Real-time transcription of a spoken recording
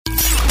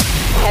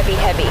be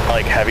heavy. I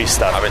like heavy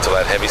stuff. I'm into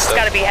that heavy stuff. It's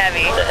gotta be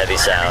heavy. The heavy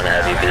sound,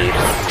 heavy beat.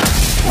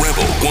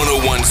 Rebel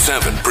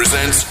 1017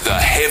 presents the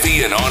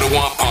Heavy in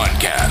Ottawa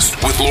podcast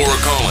with Laura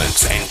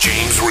Collins and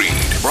James Reed.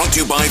 Brought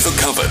to you by The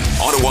Coven,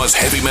 Ottawa's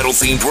heavy metal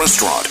themed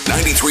restaurant,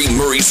 93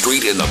 Murray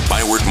Street in the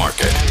Byward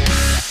Market.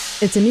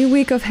 It's a new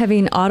week of Heavy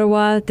in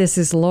Ottawa. This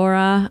is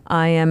Laura.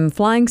 I am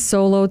flying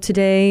solo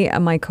today.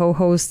 My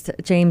co-host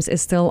James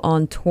is still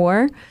on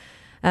tour.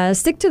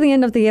 Stick to the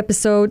end of the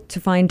episode to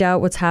find out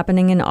what's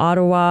happening in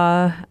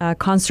Ottawa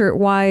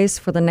concert-wise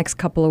for the next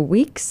couple of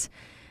weeks.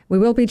 We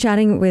will be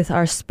chatting with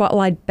our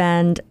spotlight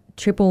band,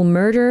 Triple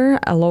Murder,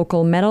 a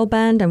local metal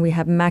band, and we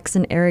have Max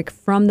and Eric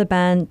from the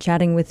band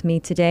chatting with me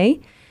today.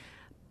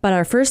 But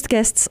our first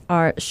guests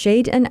are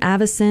Shade and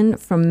Avison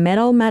from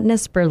Metal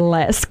Madness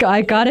Burlesque.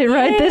 I got it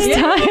right this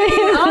time.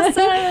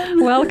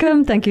 Awesome.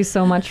 Welcome. Thank you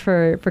so much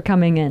for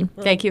coming in.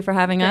 Thank you for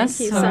having us.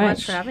 Thank you so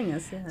much for having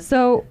us. Yeah.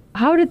 So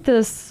how did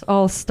this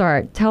all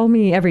start? Tell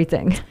me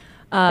everything.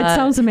 It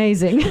sounds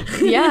amazing.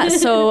 Yeah,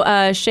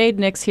 so Shade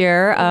Nix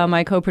here,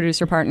 my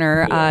co-producer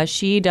partner.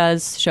 She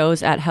does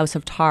shows at House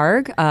of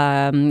Targ,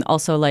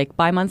 also like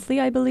bi-monthly,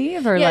 I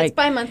believe? Or it's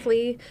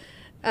bi-monthly.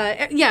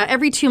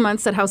 Every 2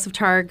 months at House of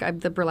Targ, I'm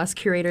the burlesque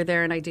curator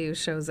there, and I do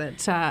shows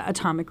at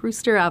Atomic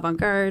Rooster,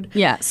 Avant-Garde.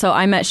 Yeah, so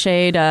I met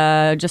Shade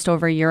just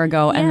over a year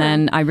ago, and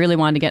then I really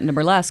wanted to get into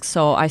burlesque,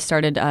 so I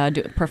started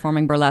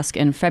performing burlesque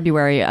in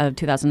February of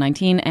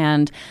 2019,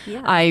 and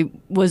I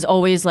was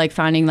always like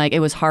finding like it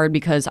was hard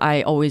because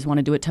I always want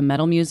to do it to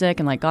metal music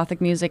and like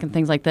gothic music and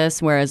things like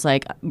this, whereas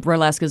like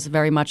burlesque is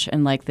very much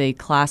in like the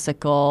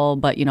classical,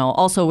 but you know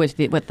also with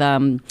what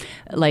do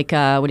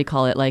you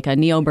call it, like a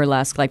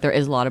neo-burlesque, like there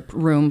is a lot of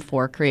room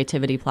for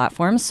creativity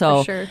platforms. So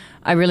for sure.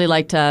 I really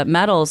liked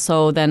metal.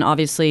 So then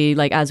obviously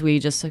like as we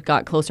just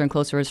got closer and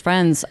closer as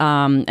friends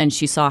and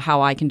she saw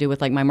how I can do with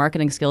like my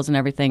marketing skills and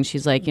everything,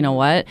 she's like, you know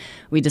what?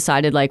 We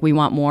decided like we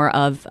want more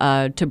of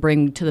to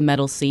bring to the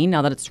metal scene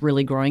now that it's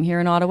really growing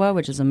here in Ottawa,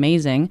 which is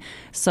amazing.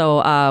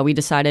 So we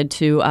decided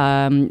to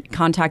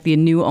contact the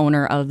new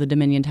owner of the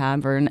Dominion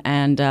Tavern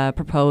and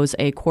propose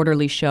a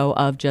quarterly show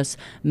of just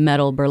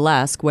metal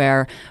burlesque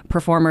where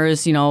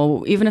performers, you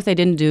know, even if they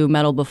didn't do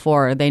metal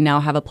before, they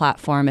now have a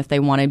platform if they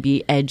want to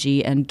be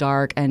edgy and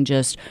dark and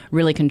just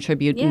really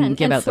contribute and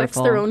give out their flex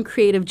full. their own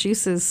creative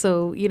juices.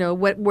 So, you know,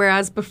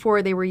 whereas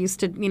before they were used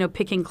to, you know,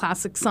 picking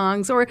classic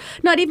songs or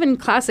not even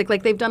classic,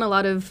 like they've done a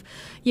lot of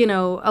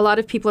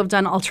people have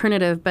done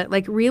alternative, but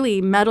like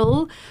really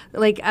metal,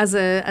 like as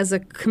a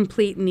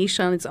complete niche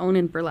on its own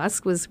in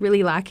burlesque was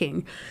really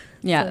lacking.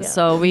 Yeah,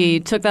 so we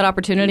took that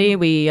opportunity.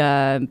 We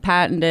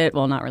patented it.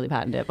 Well, not really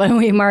patented it, but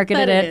we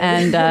marketed it.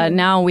 And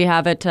now we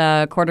have it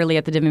quarterly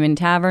at the Dominion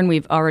Tavern.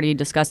 We've already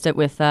discussed it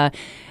with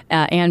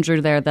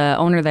Andrew there, the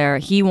owner there.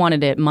 He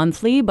wanted it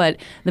monthly, but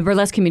the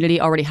burlesque community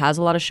already has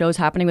a lot of shows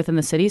happening within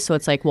the city. So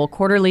it's like, well,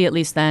 quarterly at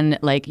least then,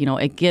 like, you know,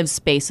 it gives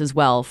space as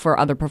well for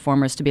other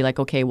performers to be like,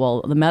 okay,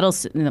 well, the metal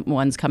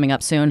one's coming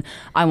up soon.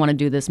 I want to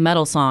do this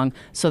metal song.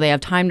 So they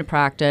have time to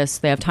practice.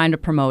 They have time to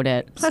promote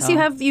it. Plus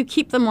you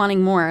keep them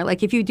wanting more.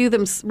 Like if you do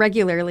them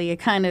regularly, it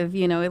kind of,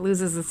 you know, it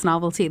loses its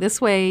novelty. This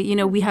way, you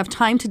know, we have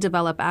time to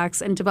develop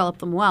acts and develop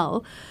them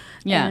well.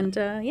 Yeah. And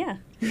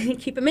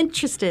keep them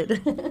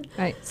interested.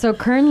 Right. So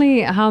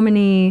currently, how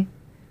many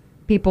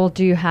people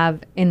do you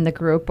have in the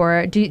group,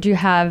 or do you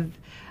have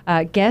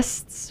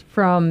guests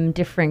from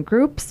different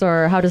groups,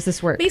 or how does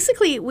this work?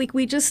 Basically,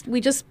 we just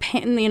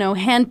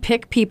hand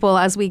pick people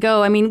as we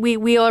go. I mean,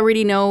 we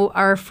already know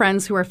our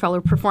friends who are fellow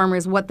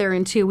performers, what they're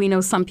into. We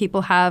know some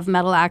people have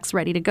metal acts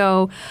ready to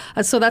go.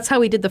 So that's how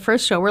we did the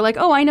first show. We're like,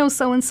 oh, I know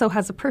so-and-so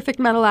has a perfect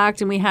metal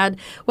act. And we had,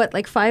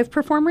 5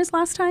 performers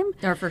last time?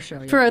 Our first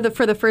show, yeah.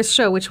 For the first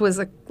show, which was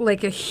a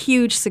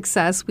huge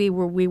success. We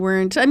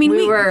weren't,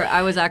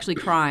 I was actually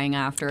crying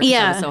after because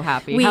I was so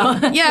happy. We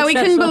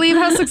couldn't believe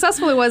how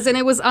successful it was. And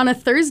it was on a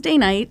Thursday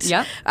night.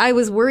 Yep. I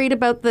was worried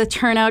about the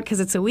turnout because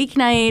it's a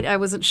weeknight. I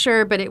wasn't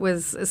sure, but it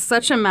was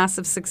such a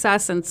massive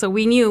success, and so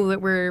we knew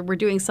that we're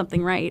doing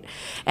something right.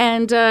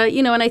 And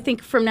and I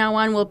think from now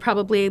on we'll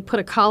probably put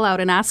a call out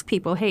and ask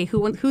people, hey,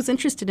 who's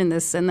interested in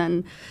this? And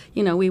then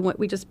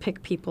we just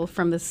pick people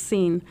from the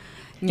scene.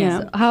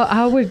 Yeah. So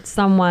how would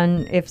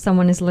someone, if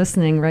someone is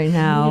listening right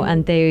now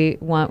and they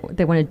want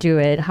to do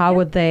it, how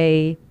would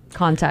they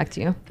contact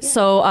you?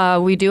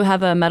 So we do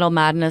have a Metal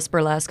Madness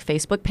Burlesque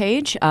Facebook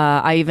page.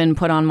 I even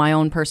put on my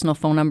own personal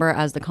phone number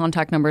as the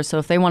contact number. So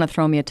if they want to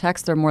throw me a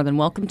text, they're more than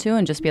welcome to,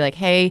 and just be like,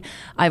 hey,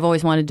 I've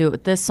always wanted to do it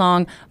with this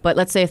song. But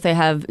let's say if they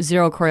have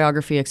zero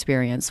choreography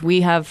experience.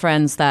 We have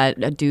friends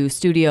that do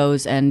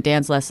studios and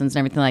dance lessons and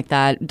everything like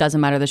that.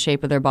 Doesn't matter the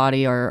shape of their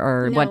body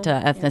or what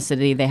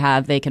ethnicity they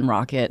have, they can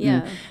rock it.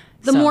 Yeah.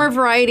 The more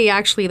variety,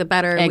 actually, the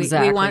better.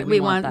 Exactly. We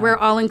want we're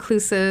all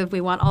inclusive.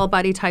 We want all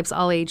body types,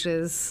 all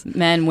ages.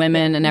 Men,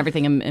 women, and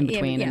everything in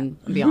between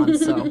and beyond.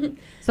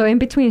 So in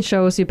between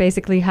shows, you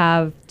basically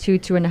have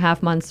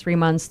 2.5 months, 3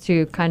 months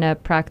to kind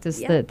of practice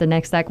the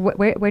next act.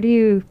 Where do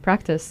you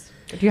practice?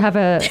 Do you have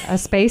a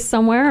space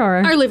somewhere,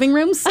 or Our living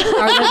rooms.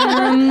 Our living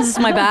rooms,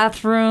 my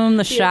bathroom,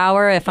 the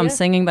shower. If I'm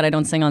singing, but I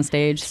don't sing on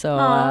stage, so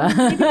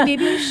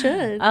Maybe you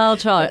should. I'll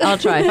try.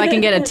 If I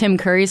can get a Tim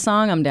Curry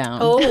song, I'm down.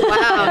 Oh,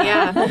 wow,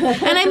 yeah.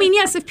 And I mean,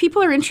 yes, if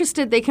people are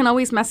interested, they can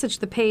always message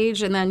the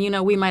page, and then,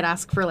 we might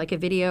ask for like a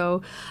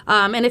video.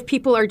 And if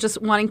people are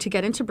just wanting to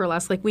get into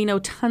burlesque, like we know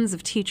tons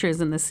of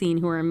teachers in the scene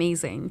who are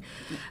amazing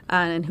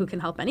and who can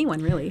help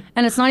anyone, really.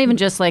 And it's not even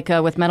just like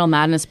with Metal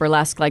Madness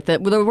burlesque. Like the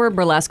word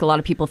burlesque, a lot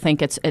of people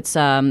think it's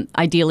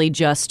ideally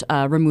just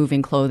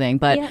removing clothing,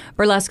 but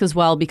burlesque as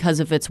well, because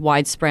of its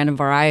widespread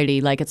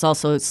variety. Like it's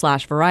also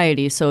 /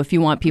 variety. So if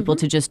you want people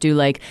to just do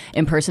like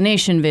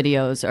impersonation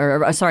videos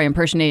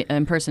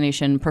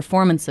impersonation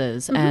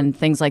performances and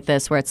things like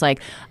this, where it's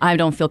like I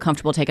don't feel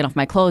comfortable taking off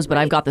my clothes, but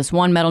I've got this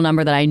one metal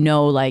number that I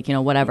know, like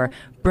whatever.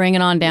 Bring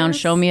it on down.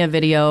 Show me a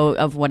video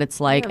of what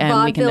it's like, and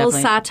vaudeville, we can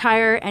definitely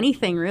satire,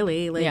 anything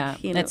really. Like,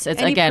 it's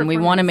again, we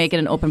want to make it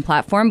an open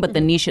platform, but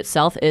the niche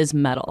itself is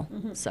metal.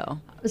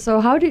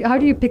 So how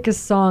do you pick a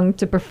song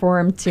to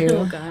perform to?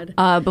 Oh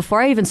God.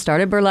 Before I even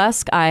started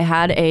burlesque, I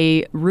had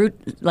a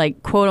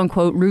quote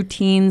unquote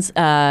routines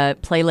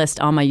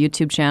playlist on my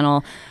YouTube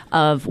channel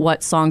of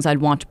what songs I'd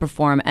want to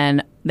perform,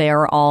 and they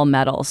are all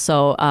metal.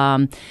 So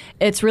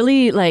it's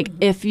really like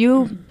if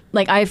you.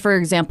 Like I, for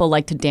example,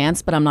 like to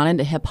dance, but I'm not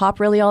into hip hop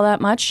really all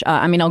that much.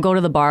 I mean, I'll go to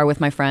the bar with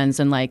my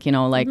friends and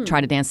try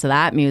to dance to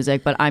that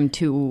music, but I'm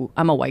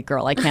a white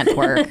girl. I can't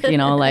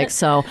twerk,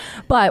 so.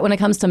 But when it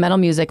comes to metal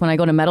music, when I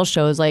go to metal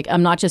shows, like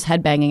I'm not just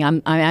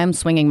headbanging. I am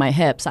swinging my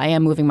hips. I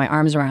am moving my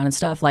arms around and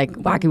stuff, like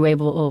wacky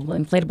wavable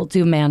inflatable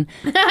tube man.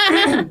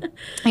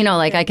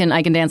 I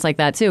can dance like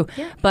that too.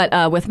 Yeah.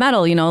 But with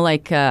metal,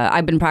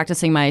 I've been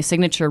practicing my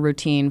signature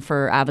routine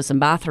for Avis and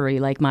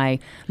Bathory, like my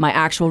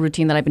actual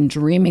routine that I've been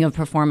dreaming of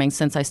performing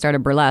since I started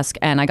burlesque,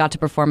 and I got to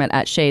perform it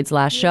at Shade's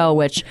last show,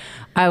 which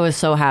I was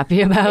so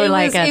happy about.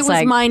 It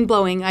was mind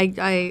blowing.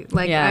 She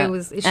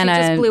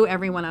just blew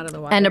everyone out of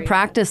the water. And to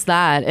practice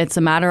that, it's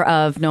a matter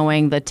of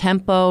knowing the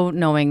tempo,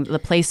 knowing the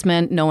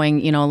placement,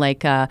 knowing am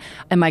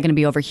I going to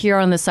be over here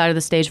on this side of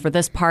the stage for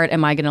this part?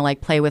 Am I going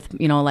to play with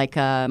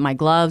my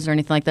gloves or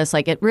anything like this?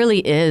 Like it really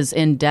is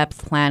in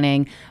depth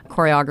planning,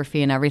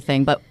 choreography, and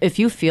everything. But if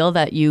you feel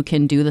that you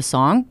can do the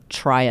song,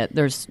 try it.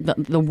 There's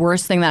the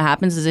worst thing that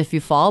happens is if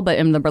you fall, but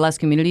in the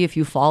burlesque community, if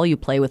you fall, you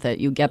play with it.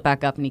 You get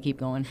back up and you keep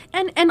going.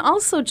 And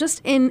also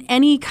just in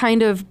any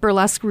kind of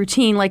burlesque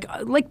routine,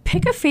 like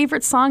pick a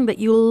favorite song that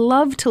you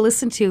love to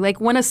listen to. Like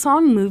when a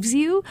song moves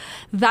you,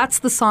 that's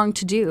the song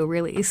to do,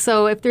 really.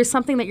 So if there's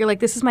something that you're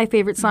like, this is my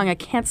favorite song, I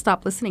can't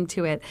stop listening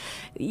to it,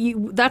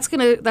 that's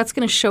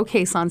gonna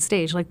showcase on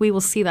stage. Like we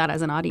will see that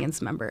as an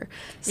audience member.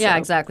 So, yeah,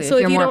 exactly. So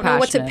if you don't know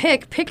what to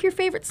passionate. pick your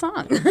favorite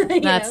song.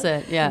 That's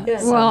it. Yeah.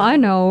 Well, I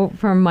know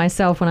from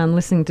myself when I'm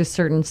listening to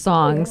certain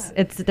songs,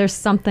 there's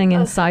something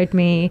inside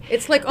me.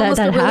 It's like almost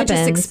a religious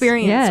happens.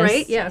 experience,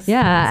 right? Yes.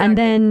 Yeah, exactly. and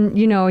then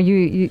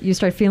you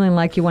start feeling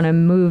like you want to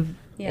move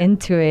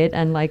into it,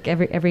 and like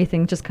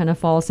everything just kind of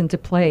falls into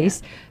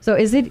place. So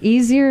is it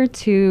easier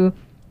to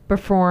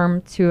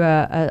perform to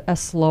a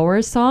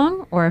slower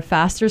song or a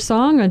faster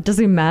song, or does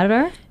it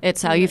matter?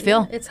 It's how you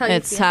feel. It's how you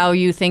feel. How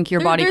you think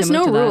your body can move to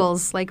that. There's no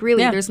rules. Like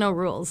really, there's no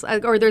rules,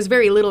 or there's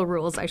very little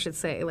rules, I should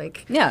say.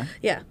 Like yeah.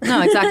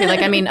 No, exactly.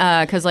 Like I mean,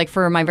 because like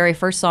for my very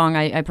first song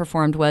I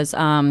performed was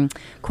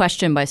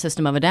 "Question" by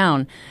System of a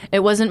Down.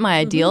 It wasn't my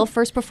ideal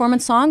first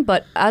performance song,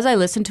 but as I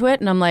listened to it,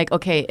 and I'm like,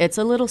 okay, it's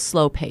a little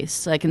slow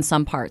paced, like in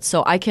some parts,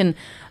 so I can.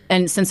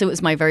 And since it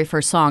was my very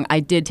first song, I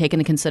did take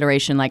into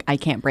consideration, like, I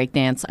can't break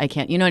dance. I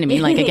can't, you know what I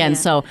mean? Like, again,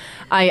 so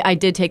I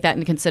did take that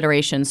into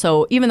consideration.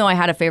 So even though I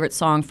had a favorite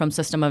song from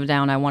System of a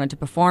Down I wanted to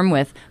perform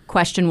with,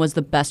 Question was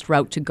the best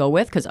route to go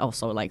with, because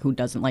also, like, who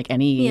doesn't like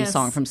any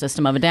song from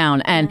System of a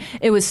Down? And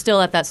it was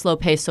still at that slow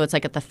pace. So it's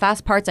like at the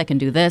fast parts, I can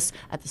do this.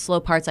 At the slow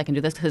parts, I can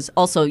do this. Because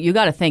also, you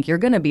got to think, you're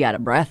going to be out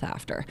of breath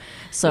after.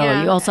 So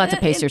you also have to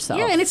pace yourself.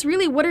 Yeah, and it's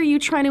really, what are you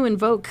trying to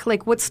invoke?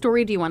 Like, what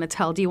story do you want to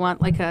tell? Do you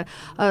want, like, a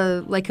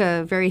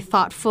very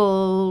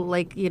thoughtful,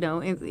 like,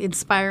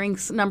 inspiring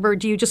number?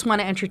 Do you just want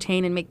to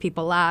entertain and make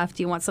people laugh?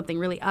 Do you want something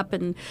really up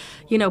and,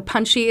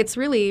 punchy? It's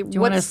really... Do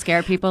you want to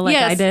scare people like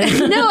I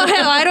did? No,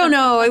 I don't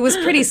know. It was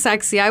pretty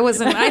sexy.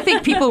 I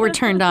think people were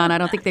turned on. I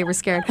don't think they were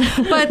scared.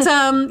 But,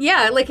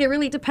 like, it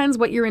really depends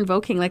what you're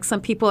invoking. Like,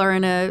 some people are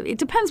it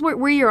depends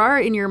where you are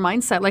in your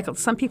mindset. Like,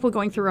 some people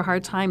going through a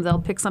hard time, they'll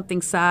pick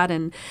something sad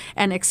and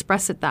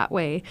express it that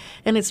way.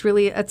 And it's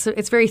really,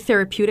 it's very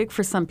therapeutic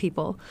for some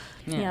people.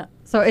 Yeah.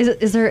 So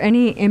is there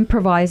any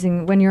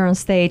improvising when you're on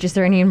stage? Is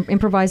there any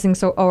improvising?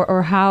 So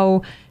or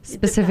how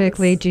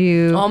specifically do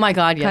you? Oh my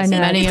God, yes.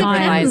 Many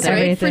improvising.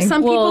 Right? For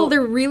some people,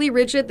 they're really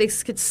rigid. They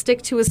could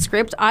stick to a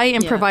script. I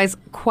improvise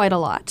quite a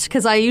lot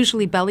because I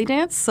usually belly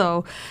dance.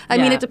 So I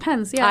mean, it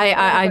depends. Yeah,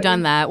 I've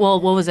done that. Well,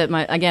 what was it?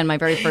 My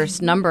very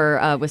first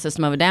number with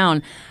System of a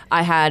Down,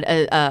 I had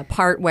a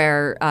part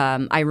where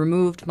I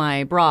removed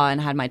my bra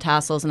and had my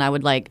tassels, and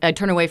I'd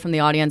turn away from the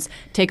audience,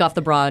 take off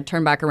the bra,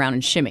 turn back around,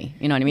 and shimmy.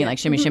 You know what I mean? Like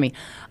shimmy, shimmy.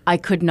 I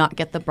could not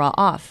get the bra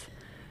off.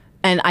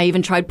 And I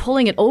even tried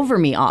pulling it over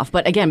me off.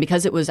 But again,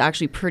 because it was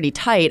actually pretty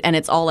tight and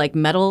it's all like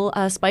metal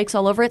spikes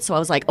all over it. So I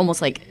was like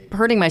almost like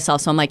hurting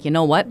myself. So I'm like, you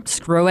know what?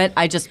 Screw it.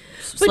 I just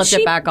slipped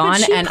it back on. But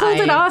she pulled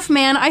it off,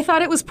 man. I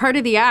thought it was part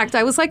of the act.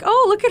 I was like,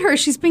 oh, look at her.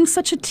 She's being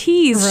such a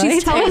tease. Right?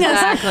 She's telling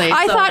Exactly. us.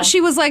 I thought she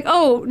was like,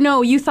 oh,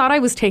 no, you thought I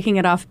was taking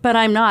it off, but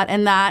I'm not.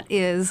 And that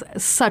is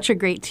such a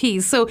great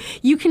tease. So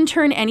you can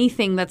turn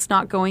anything that's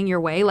not going your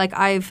way. Like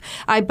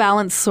I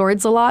balance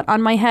swords a lot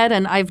on my head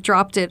and I've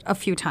dropped it a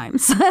few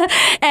times.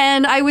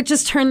 And I would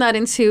just turn that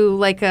into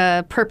like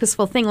a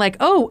purposeful thing, like,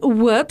 oh,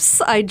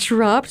 whoops, I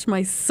dropped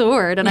my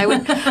sword. And I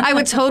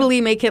would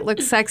totally make it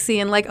look sexy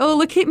and like, oh,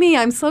 look at me,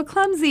 I'm so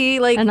clumsy.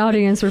 Like An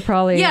audience would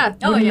probably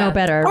know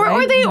better. or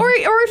right?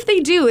 if they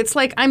do, it's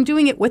like I'm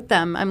doing it with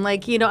them. I'm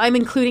like, I'm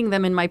including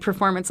them in my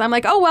performance. I'm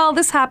like, oh well,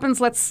 this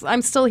happens.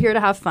 I'm still here to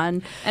have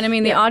fun. And I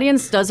mean, the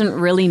audience doesn't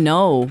really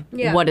know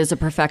what is a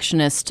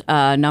perfectionist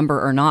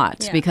number or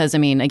not, because I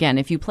mean, again,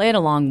 if you play it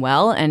along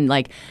well, and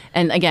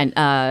again,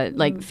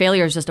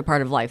 failure is just a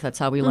part of life. That's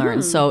how we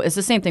learn. So it's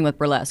the same thing with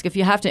burlesque. If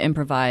you have to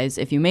improvise,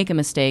 if you make a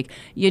mistake,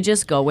 you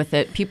just go with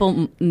it.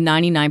 People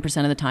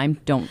 99% of the time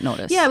don't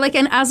notice. Yeah,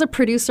 and as a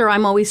producer,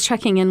 I'm always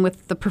checking in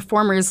with the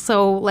performers.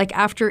 So like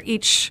after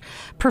each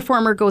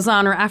performer goes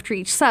on or after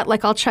each set,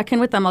 like I'll check in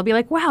with them. I'll be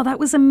like, wow, that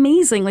was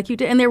amazing. Like you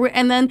did.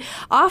 And then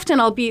often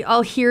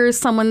I'll hear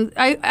someone,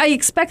 I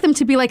expect them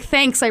to be like,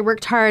 thanks, I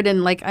worked hard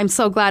and like I'm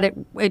so glad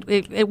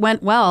it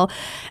went well.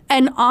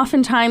 And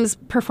oftentimes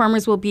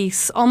performers will be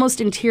almost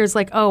in tears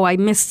like, oh, I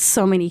missed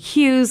so many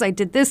cues. I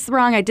did this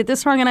wrong.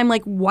 And I'm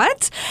like,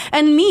 what?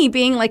 And me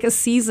being like a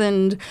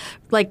seasoned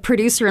like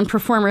producer and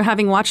performer,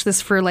 having watched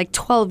this for like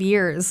 12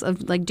 years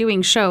of like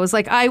doing shows,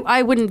 like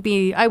I wouldn't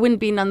be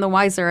none the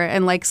wiser.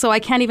 And like, so I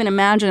can't even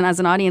imagine as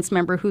an audience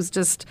member who's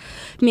just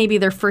maybe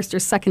their first or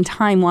second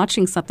time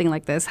watching something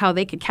like this, how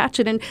they could catch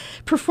it. And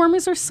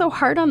performers are so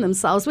hard on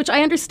themselves, which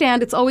I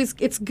understand.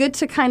 It's good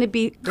to kind of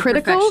be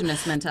critical.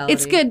 Perfectionist mentality.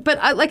 It's good, but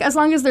as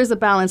long as there's a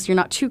balance, you're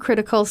not too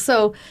critical.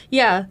 So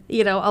yeah,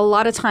 a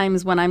lot of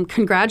times when I'm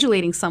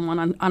congratulating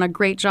someone on a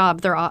great job,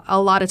 a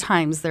lot of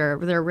times they're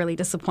really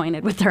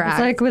disappointed with their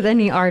act. Like with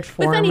any art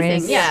form. With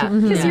anything, yeah.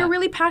 Mm-hmm. Because you're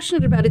really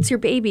passionate about it. It's your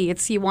baby.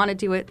 You want to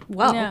do it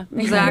well. Yeah,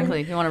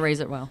 exactly. You want to raise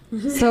it well.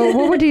 So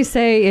what would you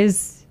say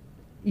is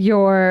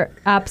your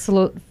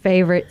absolute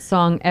favorite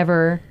song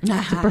ever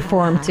to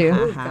perform to?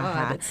 Oh,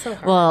 God, it's so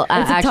hard. Well,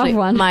 It's a actually, tough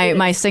one.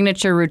 my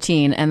signature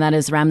routine, and that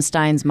is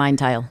Rammstein's Mind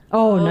Tile.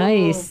 Oh,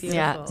 nice. beautiful.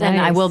 Yeah, and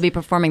I Nice. will be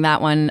performing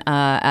that one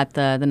at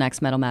the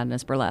next Metal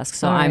Madness Burlesque.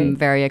 So All I'm right.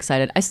 very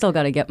excited. I still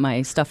got to get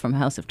my stuff from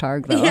House of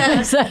Targ though.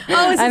 Yeah. So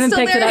Oh, is it I haven't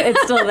still picked it there? up.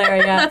 It's still there.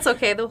 Yeah. That's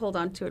okay. They'll hold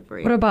on to it for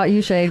you. What about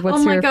you, Shade? What's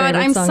Oh my your God,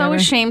 favorite I'm song so ever?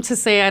 ashamed to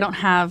say I don't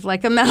have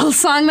like a metal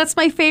song that's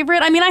my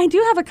favorite. I mean, I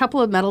do have a couple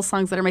of metal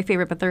songs that are my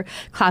favorite, but they're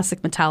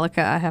classic Metallica,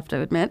 I have to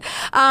admit.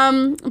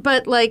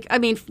 But like, I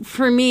mean,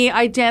 for me,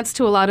 I dance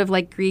to a lot of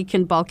like Greek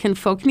and Balkan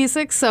folk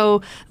music,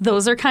 so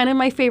those are kind of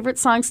my favorite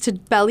songs to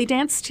belly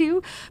dance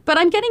to. But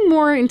I'm getting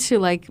more into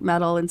like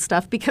metal and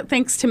stuff because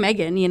thanks to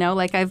Megan,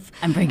 like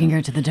I'm bringing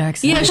her to the dark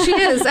side. Yeah, she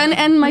is,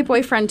 and my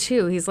boyfriend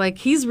too.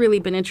 He's really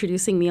been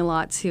introducing me a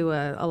lot to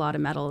a lot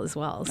of metal as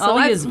well. So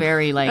he I've- is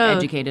very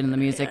educated in the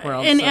music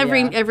world. in so,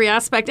 every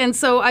aspect. And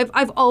so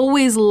I've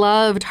always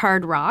loved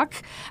hard rock,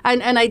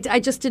 and I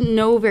just didn't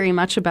know very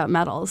much about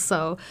metal.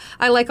 So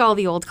I like all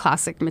the old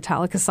classic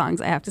Metallica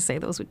songs. I have to say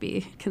those would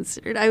be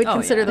considered. I would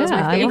consider those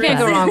Yeah, my I You favorite. can't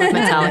go wrong with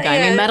Metallica.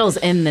 I mean, metal's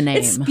in the name.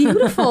 It's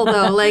beautiful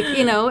though,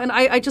 and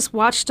I just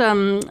watched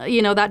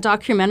that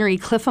documentary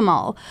Cliff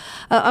Amal.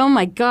 Oh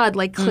my God,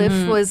 like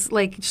Cliff was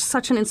like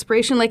such an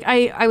inspiration. Like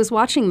I was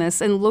watching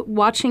this and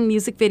watching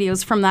music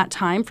videos from that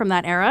time, from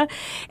that era,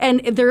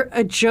 and they're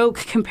a joke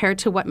compared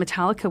to what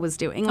Metallica was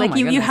doing. Like my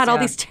you goodness, had all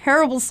yeah. these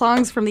terrible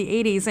songs from the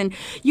 80s, and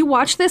you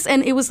watch this,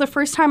 and it was the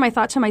first time I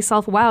thought to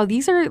myself, wow,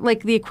 these are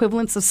like the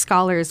equivalents of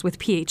scholars with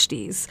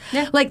PhDs.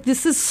 Yeah. Like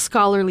this is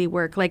scholarly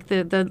work, like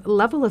the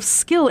level of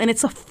skill, and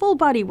it's a full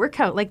body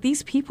workout. Like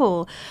these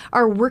people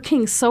are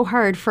working so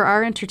hard for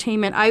our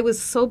entertainment. I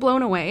was so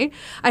blown away.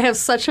 I have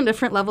such a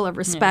different level of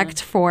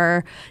respect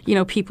for,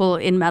 people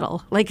in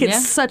metal. Like it's Yeah.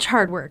 such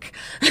hard work.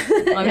 I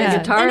mean, Yeah.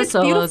 guitar And it's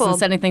solos beautiful. and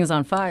setting things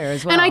on fire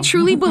as well. And I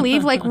truly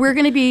believe like we're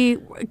going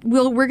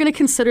to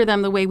consider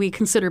them the way we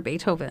consider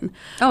Beethoven.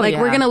 Oh, like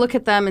yeah. we're going to look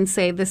at them and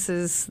say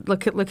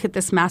look at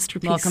this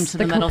masterpiece. Welcome to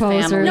the, The metal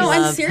composers. family. No,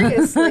 I'm of-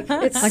 serious. Like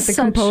it's Like the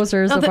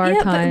composers of our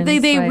times,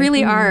 They right?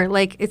 really are.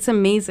 Like it's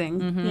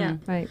amazing. Yeah.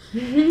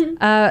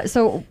 Right.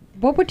 So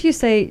what would you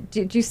say?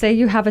 Did you say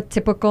you have a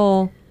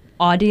typical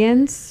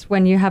audience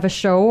when you have a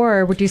show,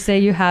 or would you say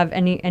you have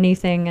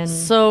anything and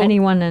So-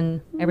 anyone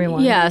and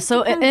everyone? Yeah,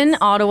 so in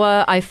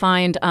Ottawa, I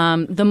find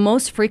the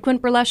most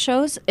frequent burlesque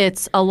shows,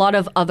 it's a lot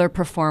of other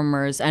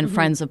performers and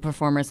friends of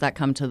performers that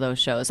come to those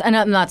shows. And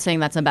I'm not saying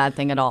that's a bad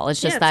thing at all.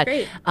 It's just that,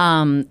 great.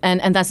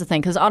 and that's the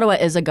thing, because Ottawa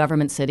is a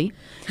government city.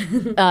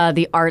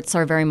 The arts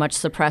are very much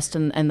suppressed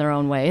in their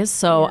own ways.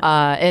 So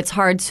it's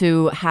hard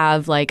to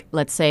have, like,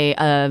 let's say,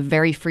 a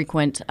very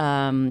frequent,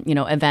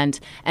 event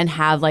and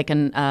have like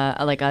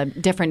a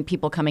different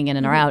people coming in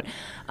and or out.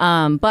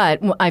 But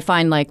I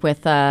find like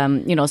with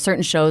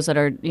certain shows that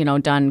are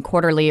done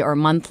quarterly or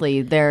monthly,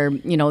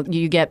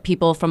 you get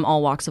people from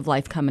all walks of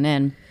life coming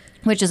in,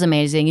 which is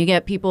amazing. You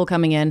get people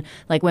coming in,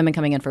 like women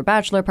coming in for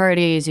bachelor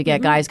parties. You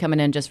get guys coming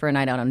in just for a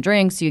night out on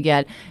drinks. You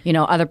get,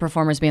 other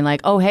performers being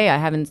like, oh, hey, I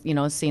haven't,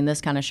 seen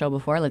this kind of show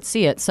before. Let's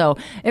see it. So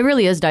it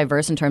really is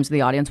diverse in terms of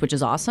the audience, which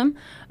is awesome.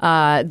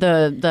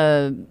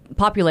 The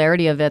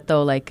popularity of it,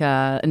 though, like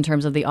in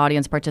terms of the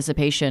audience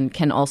participation,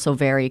 can also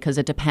vary because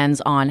it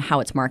depends on how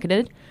it's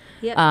marketed.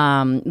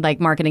 Yeah. Like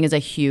marketing is a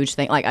huge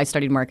thing. Like I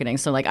studied marketing,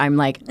 so like I'm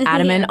like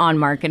adamant on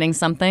marketing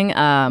something.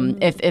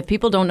 If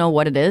people don't know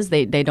what it is,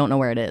 they don't know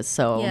where it is.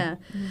 So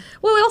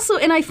well, also,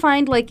 and I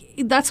find like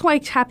that's why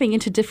tapping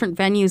into different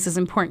venues is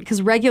important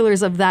because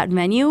regulars of that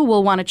venue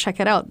will want to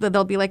check it out.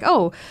 They'll be like,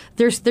 oh,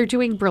 they're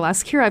doing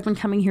burlesque here. I've been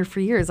coming here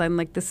for years. I'm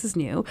like, this is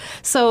new.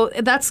 So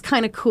that's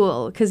kind of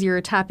cool because you're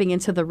tapping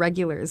into the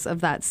regulars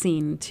of that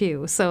scene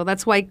too. So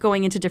that's why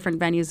going into different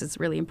venues is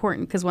really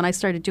important because when I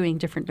started doing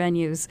different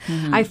venues,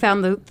 I found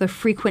the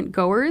frequent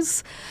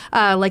goers,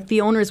 like the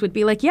owners would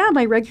be like, yeah,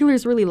 my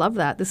regulars really love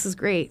that. This is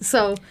great.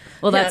 So,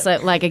 that's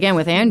like again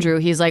with Andrew,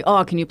 he's like,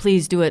 oh, can you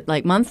please do it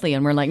like monthly?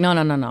 And we're like, no,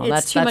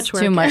 that's too much.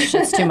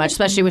 It's too much,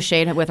 especially with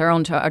Shade with our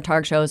own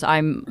Targ shows.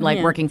 I'm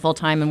like working full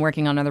time and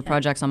working on other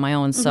projects on my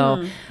own.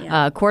 So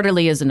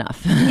quarterly is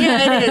enough.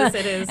 Yeah,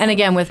 it is. And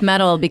again, with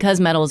metal,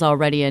 because metal is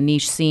already a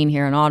niche scene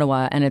here in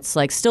Ottawa, and it's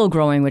like still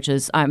growing, which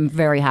is I'm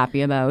very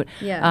happy about.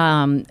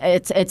 Yeah.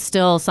 It's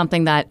still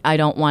something that I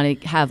don't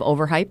want to have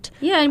overhyped.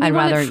 Yeah, and we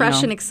want it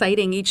fresh and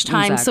exciting each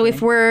time. Exactly.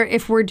 So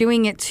if we're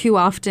doing it too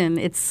often,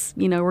 it's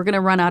we're going to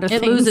run out of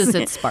things. It loses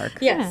its spark.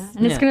 Yes.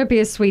 And it's going to be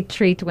a sweet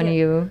treat when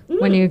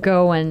you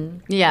go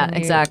and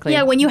exactly.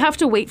 Yeah, when you have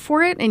to wait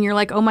for it and you're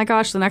like, oh my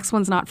gosh, the next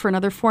one's not for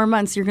another 4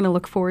 months, you're going to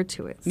look forward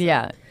to it. So.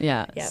 Yeah.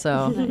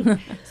 So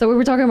so we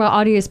were talking about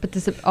audience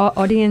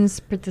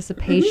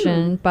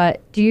participation,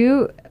 but do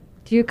you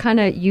kind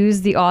of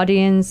use the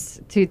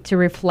audience to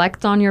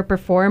reflect on your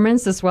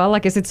performance as well?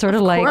 Like, is it sort of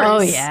like,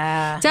 oh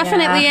yeah,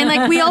 definitely. And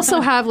like we also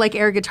have like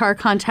air guitar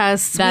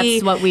contests.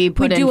 That's what we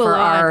put in for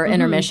our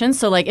intermission.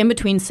 So like in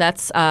between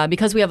sets,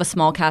 because we have a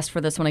small cast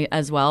for this one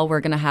as well, we're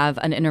going to have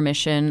an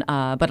intermission,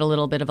 but a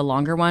little bit of a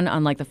longer one,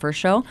 unlike the first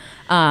show.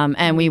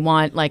 And we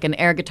want like an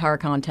air guitar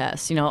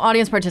contest,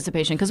 audience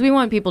participation, because we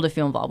want people to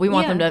feel involved. We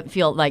want them to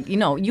feel like,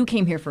 you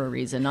came here for a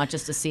reason, not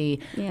just to see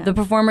the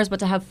performers,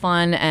 but to have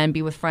fun and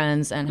be with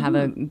friends and have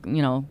a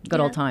good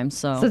old time.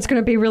 So it's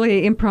going to be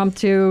really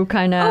impromptu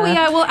kind of. Oh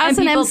yeah, well as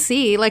an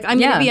MC, like I'm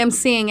going to be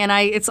MCing, and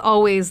it's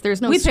always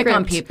there's no. We script. pick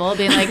on people,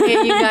 being like, hey,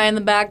 you guy in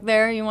the back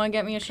there, you want to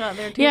get me a shot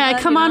there too? Yeah,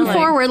 come on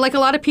forward. Like a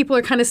lot of people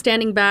are kind of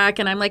standing back,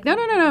 and I'm like,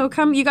 no,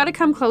 come, you got to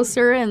come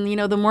closer, and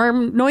the more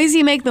noise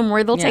you make, the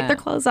more they'll take their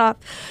clothes off.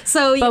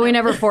 So, but we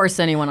never force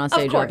anyone on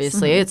stage.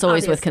 Obviously, it's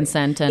always with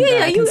consent and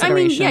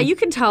consideration. You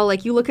can tell.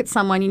 Like you look at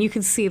someone and you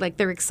can see like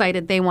they're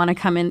excited. They want to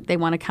come in. They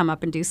want to come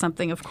up and do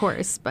something. Of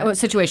course, but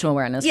situational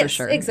awareness for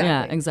sure. Exactly.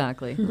 Yeah,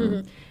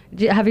 exactly.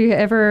 Have you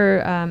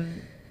ever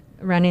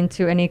run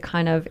into any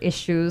kind of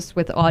issues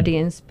with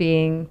audience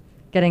getting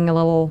a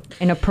little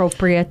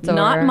inappropriate? Or?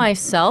 Not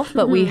myself,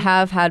 but we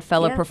have had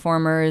fellow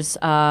performers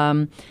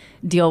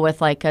deal with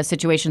like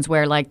situations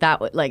where like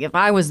that, like if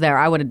I was there,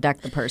 I would have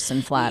decked the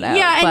person flat out.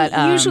 Yeah,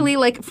 and usually,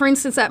 like for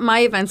instance, at my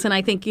events, and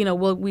I think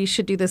we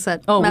should do this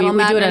at Metal we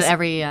Madness. do it at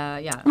every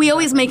We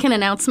always make an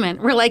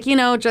announcement. We're like,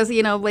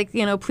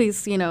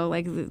 please, do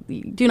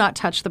not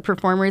touch the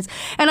performers.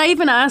 And I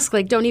even ask,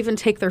 like, don't even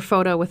take their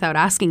photo without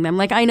asking them.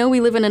 Like, I know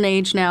we live in an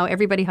age now;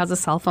 everybody has a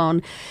cell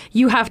phone.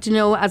 You have to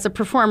know as a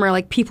performer,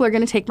 like, people are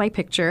going to take my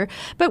picture,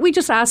 but we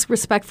just ask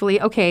respectfully.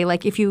 Okay,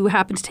 like if you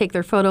happen to take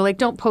their photo, like,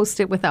 don't post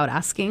it without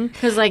asking.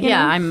 Because, like,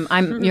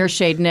 I'm your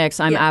Shade Nix,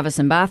 I'm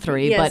Avison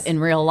Bathory, but in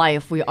real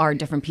life, we are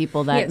different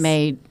people that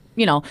may,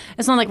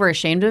 it's not like we're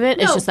ashamed of it.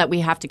 No. It's just that we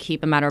have to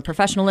keep a matter of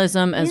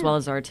professional,ism as well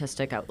as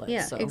artistic outlets.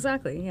 Yeah,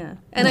 exactly,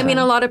 And I mean,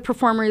 a lot of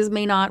performers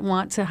may not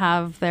want to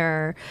have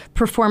their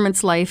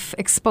performance life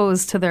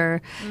exposed to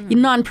their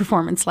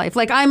non-performance life.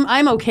 Like,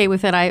 I'm okay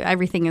with it.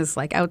 Everything is,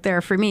 like, out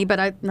there for me,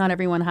 but not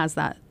everyone has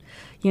that,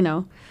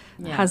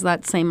 has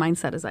that same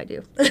mindset as I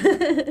do.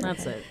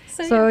 That's it.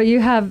 So you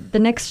have the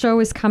next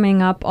show is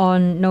coming up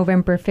on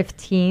November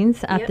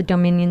 15th at the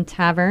Dominion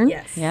Tavern.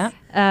 Yes. Yeah.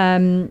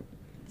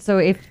 So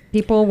if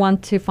people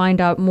want to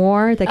find out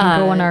more, they can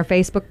go on our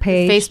Facebook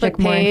page, check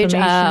more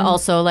information.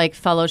 Also like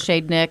fellow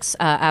Shade Nicks,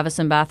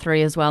 Avison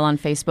Bathory as well on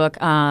Facebook.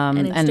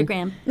 And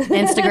Instagram.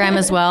 Instagram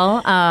as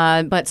well.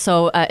 But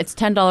so it's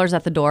 $10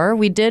 at the door.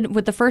 We did,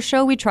 with the first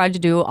show, we tried to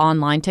do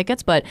online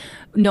tickets, but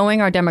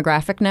knowing our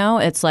demographic now,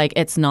 it's like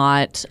it's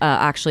not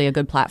actually a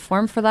good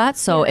platform for that.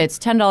 So it's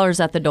 $10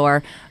 at the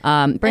door.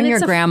 Bring your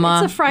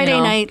grandma. It's a Friday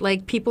night,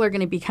 like people are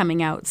going to be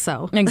coming out,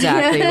 so.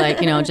 Exactly.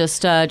 Like,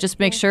 just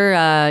make sure,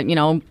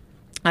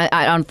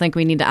 I don't think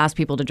we need to ask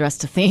people to dress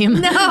to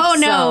theme.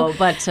 No.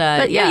 But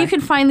yeah, you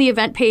can find the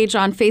event page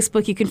on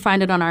Facebook. You can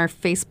find it on our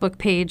Facebook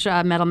page,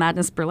 Metal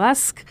Madness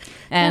Burlesque.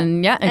 And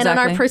exactly. And on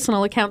our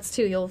personal accounts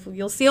too.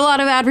 You'll see a lot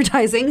of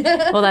advertising.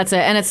 Well, that's it.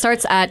 And it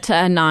starts at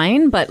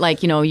 9, but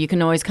you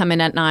can always come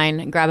in at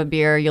 9, grab a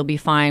beer, you'll be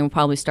fine. We'll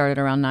probably start at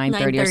around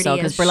 9:30 or so,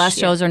 because burlesque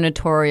shows are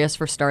notorious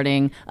for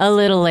starting a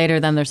little later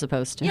than they're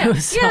supposed to. Yeah,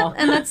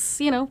 and that's,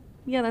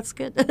 yeah, that's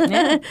good.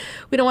 Yeah.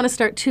 We don't want to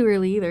start too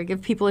early either. Give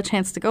people a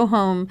chance to go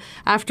home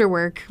after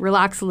work,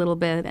 relax a little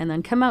bit, and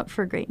then come out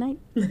for a great night.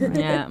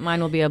 Yeah, mine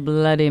will be a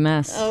bloody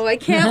mess. Oh, I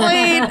can't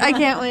wait. I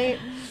can't wait.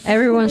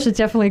 Everyone should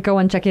definitely go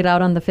and check it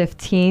out on the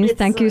 15th.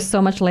 Thank you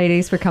so much,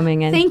 ladies, for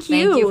coming in. Thank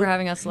you. Thank you for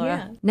having us,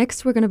 Laura. Yeah.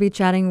 Next, we're going to be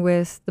chatting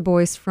with the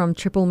boys from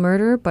Triple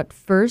Murder. But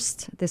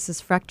first, this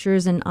is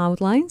Fractures and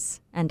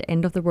Outlines and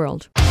End of the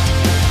World.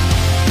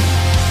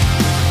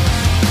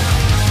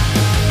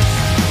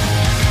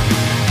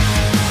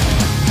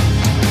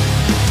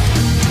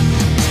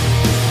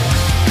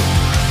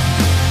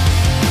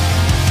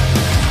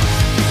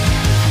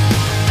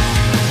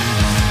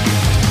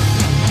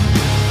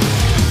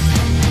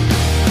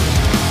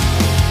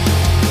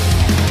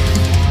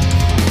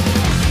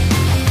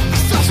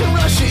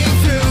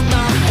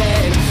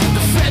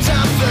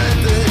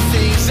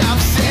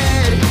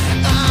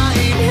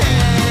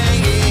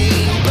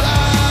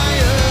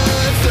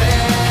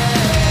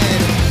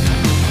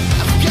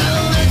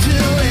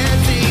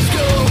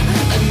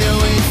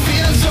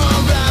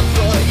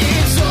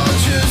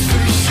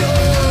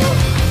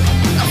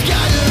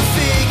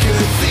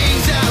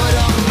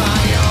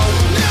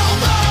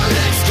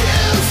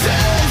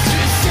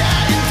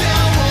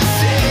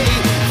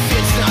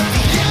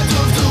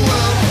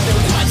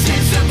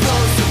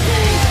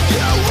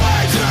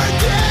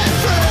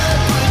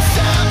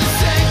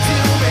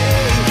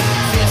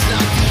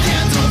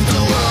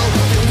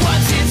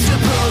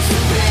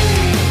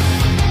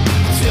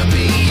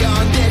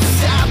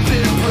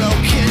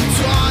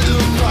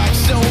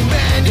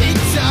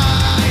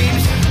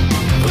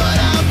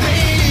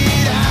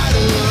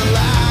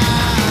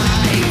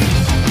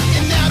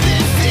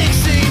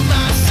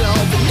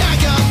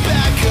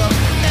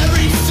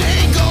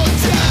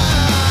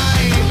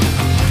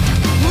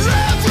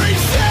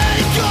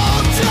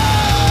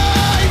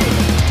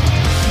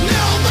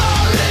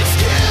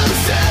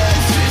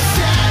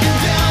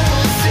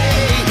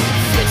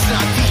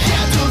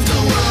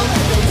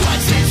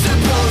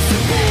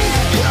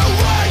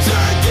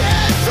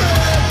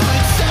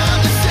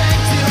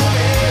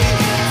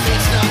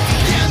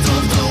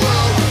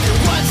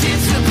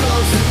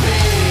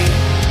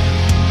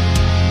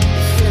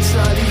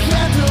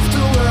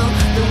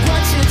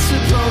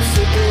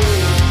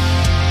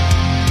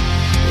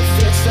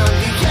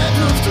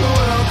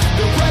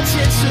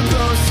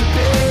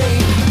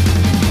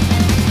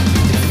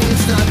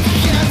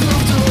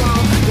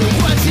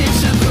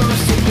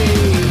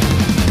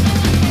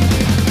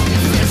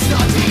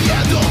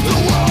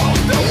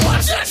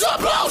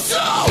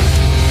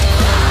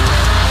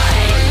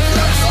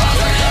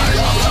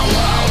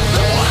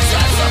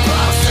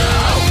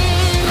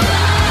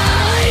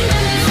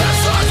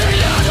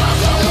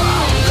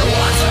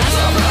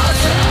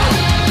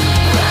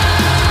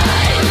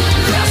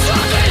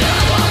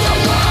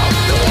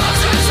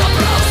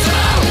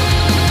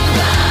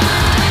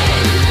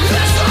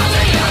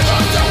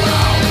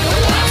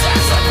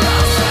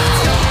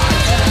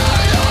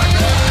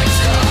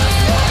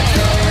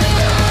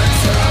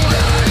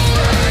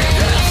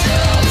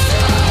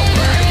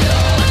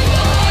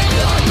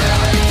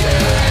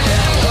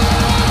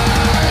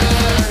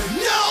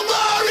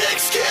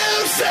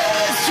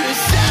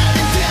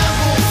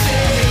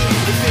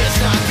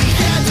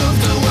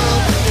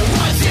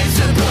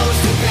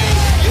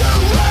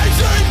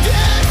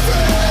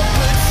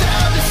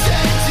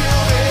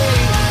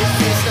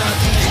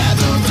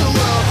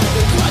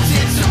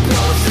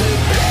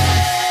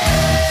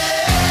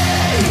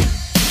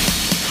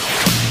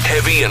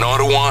 Heavy in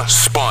Ottawa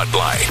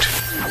Spotlight.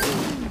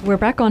 We're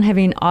back on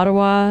Heavy in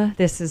Ottawa.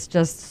 This is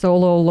just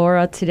solo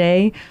Laura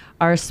today.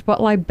 Our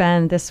spotlight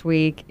band this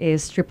week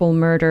is Triple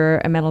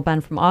Murder, a metal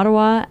band from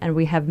Ottawa, and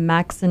we have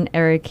Max and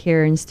Eric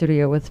here in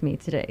studio with me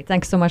today.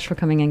 Thanks so much for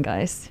coming in,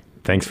 guys.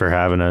 Thanks for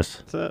having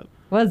us. What's up?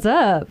 What's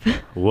up?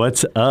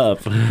 What's up?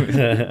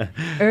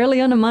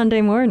 Early on a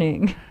Monday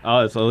morning. Oh,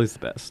 it's always the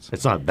best.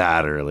 It's not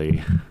that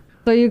early.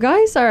 So you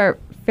guys are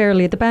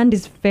the band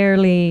is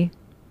fairly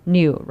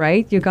new,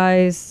 right? You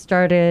guys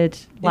started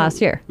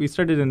last year. We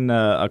started in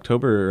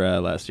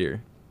October last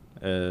year.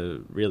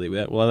 Really,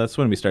 well, that's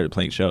when we started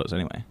playing shows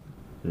anyway.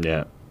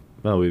 Yeah.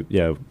 Well,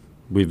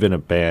 we've been a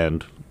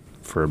band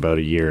for about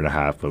a year and a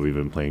half, but we've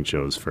been playing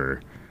shows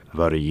for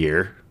about a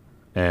year.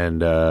 And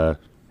but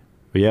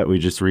yeah, we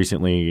just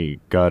recently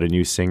got a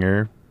new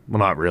singer. Well,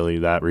 not really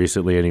that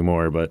recently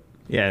anymore, but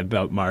Yeah,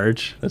 about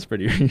March. That's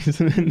pretty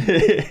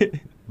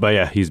recent. but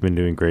yeah, he's been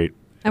doing great.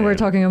 And we're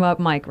talking about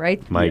Mike,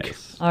 right? Mike,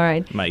 Yes. All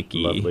right. Mikey.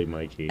 lovely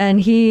Mikey. And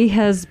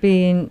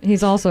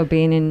he's also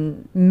been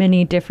in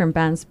many different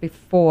bands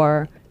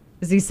before.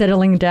 Is he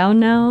settling down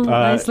now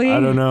nicely? I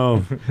don't know.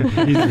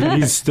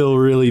 he's still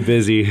really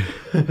busy.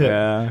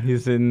 Yeah,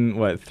 he's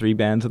in, 3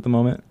 bands at the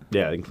moment?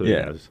 Yeah, including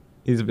Yeah. us.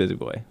 He's a busy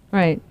boy.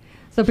 Right.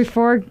 So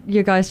before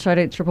you guys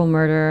started Triple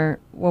Murder,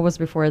 what was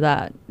before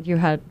that? You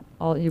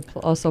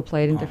also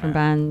played in different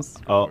bands.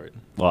 Oh,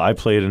 well, I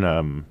played in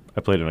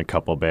a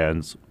couple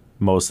bands.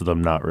 Most of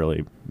them not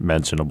really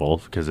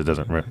mentionable because it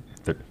doesn't,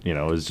 it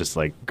was just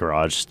like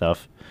garage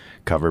stuff,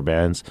 cover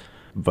bands.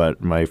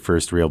 But my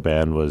first real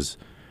band was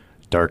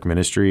Dark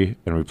Ministry,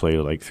 and we played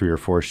like 3 or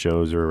 4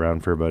 shows. We were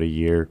around for about a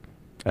year,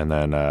 and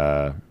then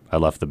I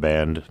left the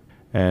band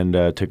and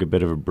took a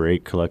bit of a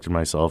break, collected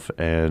myself,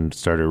 and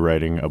started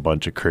writing a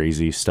bunch of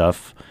crazy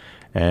stuff.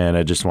 And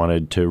I just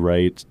wanted to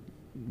write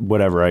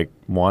whatever I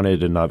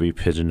wanted and not be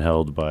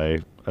pigeonholed by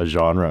a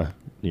genre,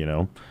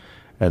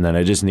 And then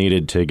I just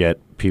needed to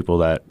get people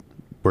that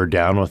were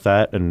down with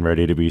that and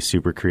ready to be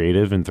super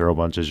creative and throw a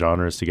bunch of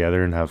genres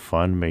together and have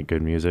fun, make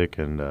good music.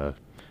 And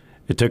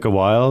it took a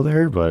while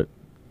there, but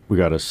we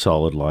got a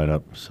solid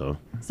lineup. So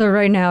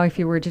right now, if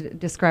you were to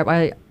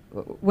describe,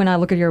 when I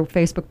look at your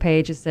Facebook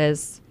page, it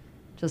says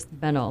just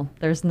metal.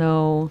 There's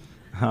no,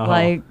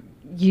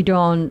 you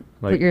don't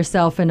put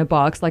yourself in a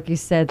box. Like you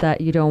said that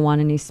you don't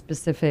want any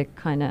specific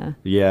kind of,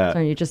 yeah,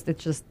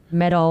 it's just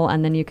metal,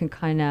 and then you can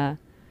kind of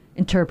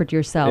interpret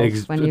yourself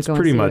when you it's go and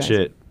pretty see much guys.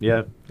 it.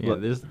 Yeah. Yeah,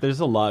 there's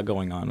a lot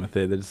going on with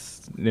it.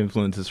 There's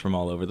influences from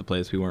all over the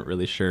place. We weren't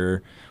really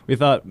sure. We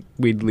thought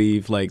we'd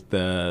leave like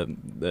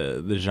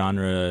the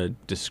genre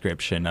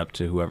description up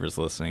to whoever's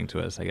listening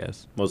to us, I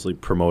guess. Mostly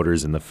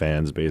promoters and the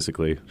fans,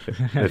 basically.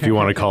 If you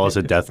want to call us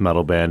a death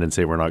metal band and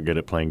say we're not good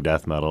at playing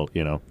death metal,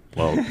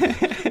 well,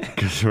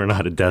 because we're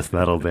not a death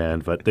metal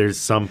band, but there's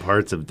some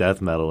parts of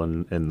death metal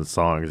in the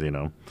songs,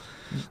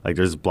 Like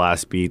there's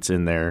blast beats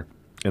in there,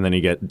 and then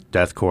you get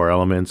deathcore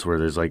elements where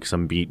there's like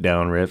some beat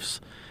down riffs,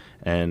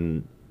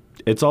 and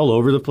it's all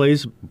over the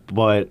place,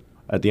 but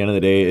at the end of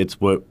the day, it's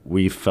what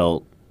we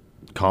felt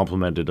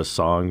complemented a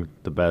song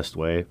the best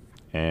way,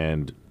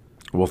 and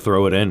we'll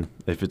throw it in.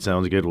 If it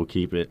sounds good, we'll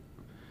keep it.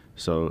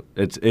 So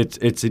it's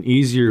an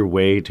easier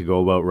way to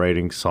go about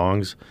writing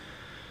songs,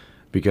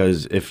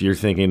 because if you're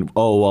thinking,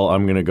 oh, well,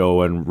 I'm going to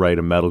go and write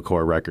a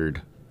metalcore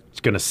record, it's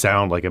going to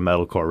sound like a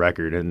metalcore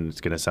record, and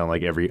it's going to sound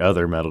like every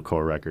other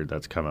metalcore record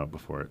that's come out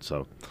before it.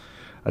 So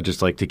I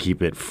just like to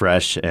keep it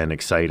fresh and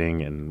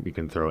exciting, and you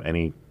can throw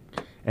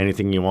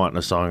anything you want in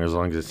a song as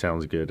long as it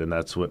sounds good. And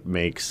that's what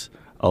makes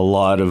a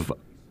lot of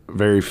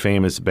very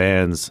famous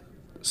bands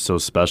so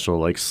special,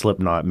 like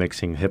Slipknot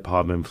mixing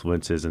hip-hop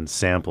influences and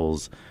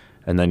samples.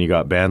 And then you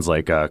got bands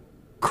like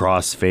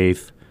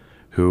Crossfaith,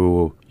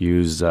 who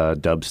use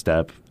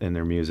dubstep in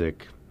their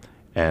music,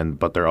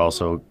 but they're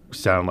also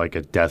sound like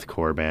a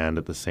deathcore band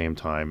at the same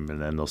time, and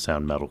then they'll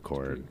sound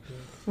metalcore.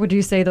 Would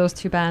you say those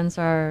two bands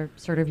are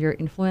sort of your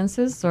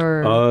influences,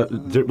 or?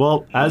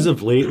 Well, as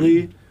of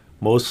lately,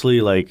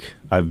 mostly like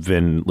I've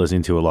been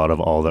listening to a lot of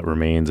All That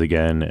Remains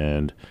again,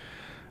 and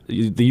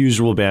the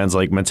usual bands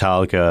like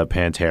Metallica,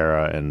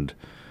 Pantera, and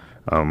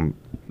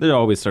They're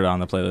always started on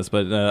the playlist,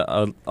 but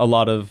a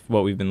lot of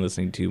what we've been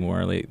listening to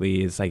more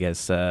lately is, I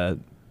guess,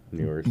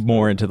 newer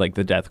more into like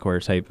the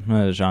deathcore type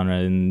genre,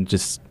 and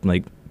just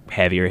like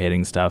heavier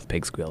hitting stuff,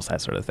 pig squeals,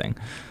 that sort of thing.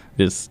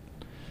 Just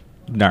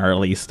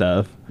gnarly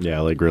stuff.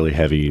 Yeah, like really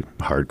heavy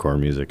hardcore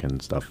music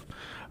and stuff.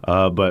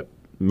 But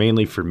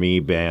mainly for me,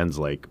 bands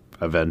like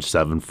Avenged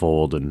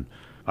Sevenfold and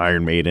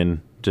Iron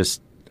Maiden.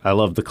 Just I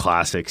love the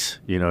classics.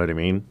 You know what I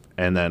mean?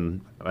 And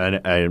then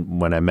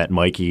when I met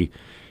Mikey,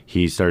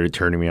 he started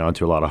turning me on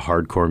to a lot of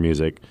hardcore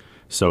music.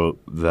 So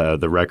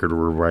the record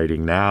we're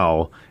writing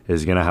now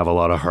is going to have a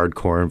lot of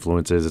hardcore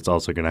influences. It's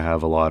also going to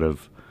have a lot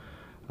of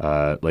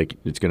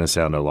it's going to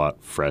sound a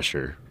lot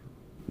fresher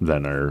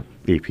than our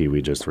EP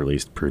we just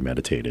released,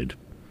 Premeditated.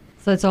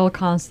 So it's all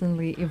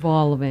constantly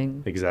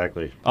evolving.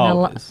 Exactly.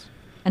 Always.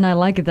 And I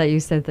like it that you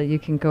said that you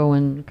can go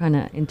and kind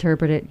of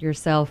interpret it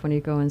yourself when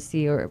you go and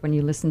see, or when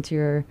you listen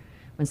to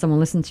when someone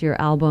listens to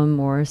your album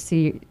or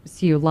see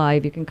you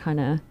live, you can kind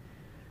of,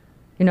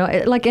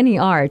 like any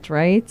art,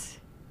 right?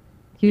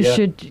 You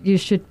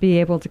should be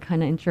able to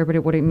kind of interpret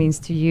it, what it means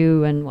to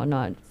you and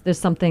whatnot. There's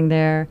something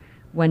there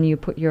when you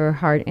put your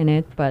heart in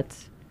it, but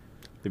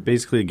They're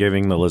basically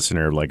giving the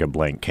listener like a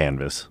blank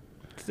canvas.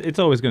 It's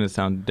always going to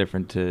sound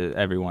different to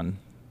everyone.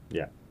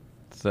 Yeah.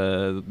 It's,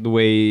 the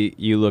way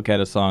you look at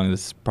a song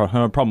is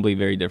probably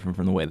very different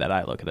from the way that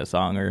I look at a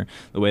song, or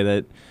the way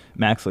that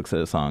Max looks at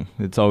a song.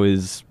 It's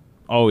always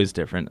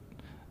different.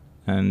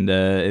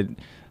 And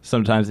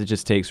sometimes it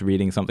just takes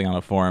reading something on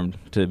a forum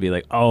to be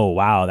like, oh,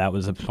 wow,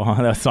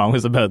 that song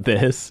was about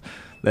this.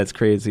 That's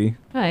crazy.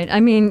 Right. I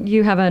mean,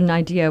 you have an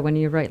idea when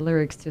you write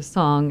lyrics to a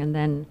song, and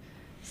then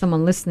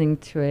someone listening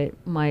to it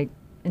might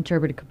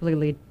interpret it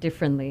completely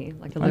differently,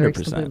 like the lyrics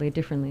 100%. completely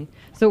differently.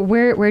 So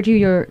where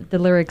do the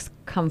lyrics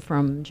come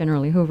from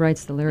generally? Who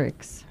writes the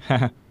lyrics?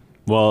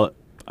 Well,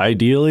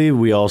 ideally,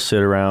 we all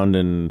sit around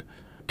and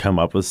come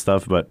up with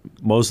stuff, but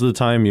most of the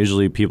time,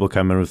 usually people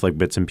come in with like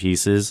bits and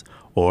pieces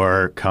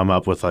or come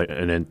up with like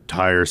an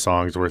entire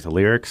song's worth of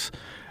lyrics,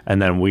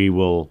 and then we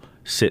will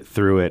sit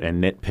through it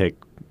and nitpick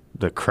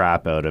the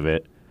crap out of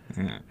it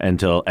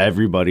until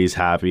everybody's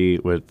happy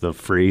with the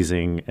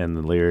phrasing and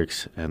the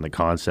lyrics and the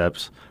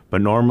concepts.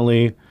 But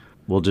normally,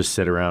 we'll just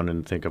sit around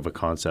and think of a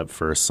concept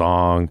for a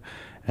song,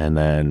 and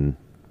then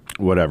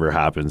whatever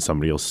happens,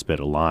 somebody will spit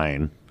a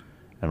line,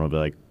 and we'll be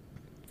like,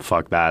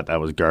 fuck that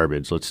was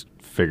garbage. Let's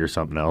figure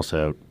something else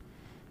out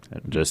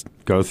and just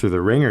go through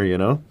the ringer, you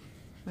know?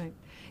 Right.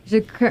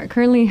 You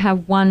currently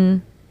have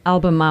one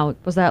album out.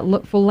 Was that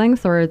full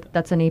length or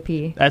that's an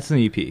EP? That's an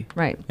EP.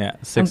 Right. Yeah,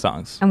 6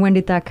 songs. And when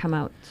did that come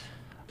out?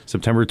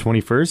 September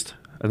 21st,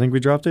 I think we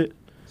dropped it.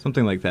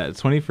 Something like that.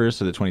 It's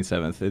 21st or the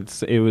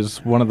 27th. It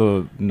was one of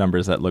the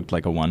numbers that looked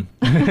like a 1.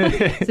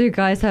 So you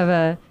guys have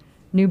a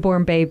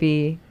newborn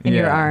baby in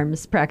your Yeah.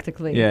 arms,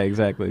 practically. Yeah,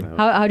 exactly.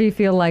 How do you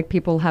feel like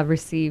people have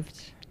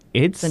received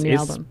It's the new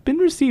album? been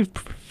received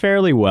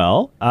fairly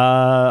well.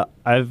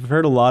 I've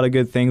heard a lot of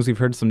good things. We've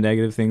heard some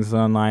negative things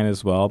online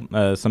as well.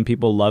 Some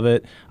people love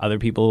it. Other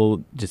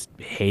people just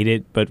hate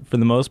it. But for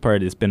the most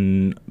part, it's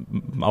been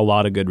a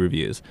lot of good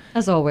reviews.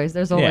 As always,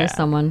 there's always Yeah.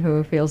 someone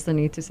who feels the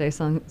need to say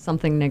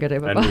something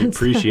negative And about we it.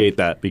 appreciate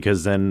that,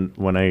 because then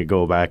when I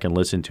go back and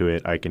listen to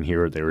it, I can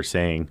hear what they were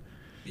saying.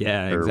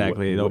 Yeah, Or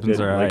exactly. It what- opens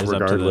our like, eyes up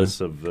to regardless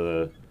the... of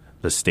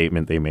the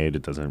statement they made.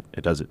 It doesn't.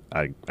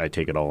 I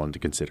take it all into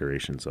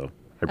consideration. So I As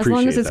appreciate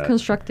long as it's that.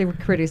 constructive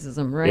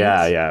criticism, right?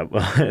 Yeah.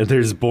 Well,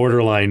 there's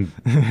borderline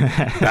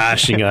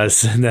bashing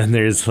us, and then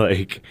there's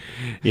like,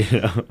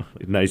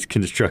 nice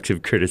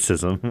constructive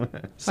criticism.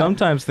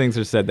 Sometimes things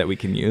are said that we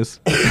can use.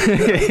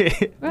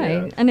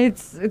 Right. And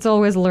it's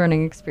always a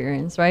learning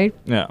experience, right?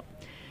 Yeah.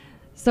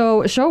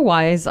 So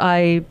show-wise,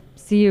 I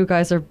see you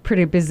guys are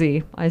pretty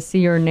busy. I see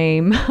your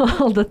name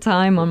all the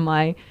time on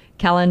my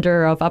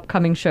calendar of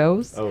upcoming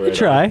shows. We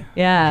try.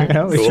 Yeah.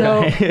 Yeah, we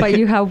So, try. but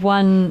you have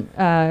one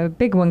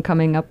big one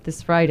coming up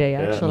this Friday,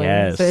 actually.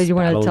 Yes. So you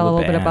want Battle to of tell a the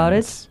little bit about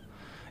it? Bands.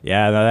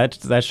 Yeah, no,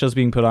 that show's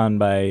being put on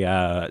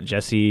by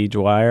Jesse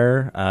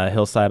Dwyer,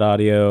 Hillside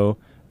Audio,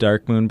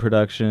 Dark Moon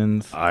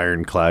Productions.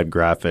 Ironclad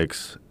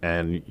Graphics,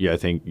 and I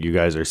think you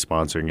guys are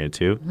sponsoring it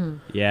too.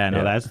 Yeah,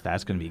 no, Yeah.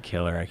 that's gonna be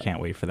killer. I can't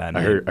wait for that.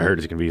 I heard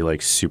it's gonna be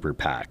like super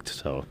packed,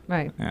 so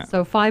Right. Yeah.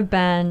 So 5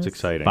 bands. it's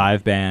exciting.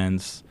 5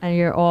 bands. And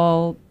you're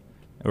all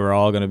We're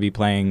all going to be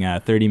playing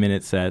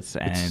 30-minute sets,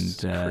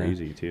 It's and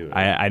crazy too.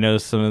 I know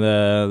some of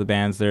the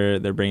bands they're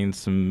bringing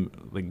some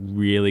like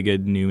really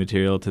good new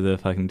material to the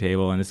fucking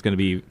table, and it's going to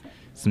be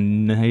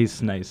some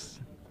nice.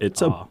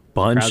 It's Oh, a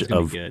bunch crowd's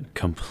gonna be of good.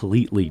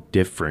 completely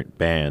different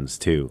bands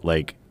too.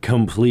 Like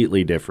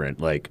completely different.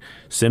 Like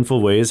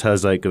Sinful Ways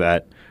has like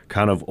that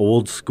kind of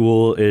old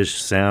school-ish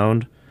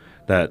sound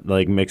that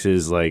like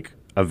mixes like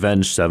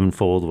Avenged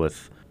Sevenfold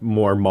with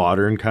more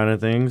modern kind of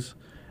things.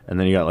 And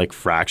then you got like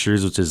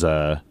Fractures, which is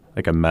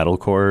like a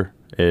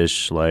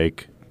metalcore-ish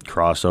like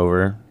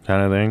crossover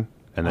kind of thing.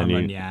 And then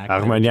Armagnac,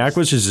 Armagnac,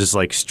 which is just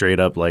like straight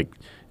up like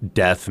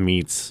death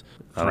meets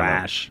I don't know.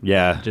 Thrash.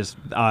 Yeah. Just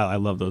I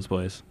love those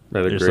boys.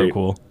 They're They're great. so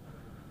cool.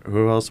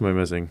 Who else am I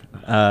missing?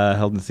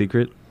 Held in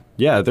Secret.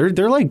 Yeah, they're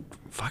like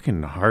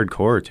fucking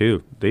hardcore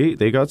too.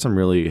 They got some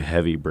really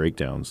heavy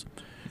breakdowns.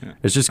 Yeah.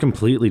 It's just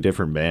completely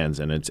different bands,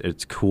 and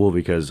it's cool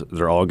because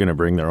they're all going to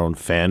bring their own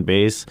fan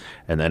base,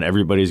 and then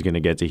everybody's going to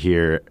get to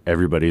hear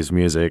everybody's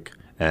music.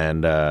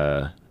 And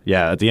at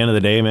the end of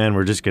the day, man,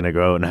 we're just going to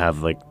go out and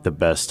have like the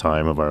best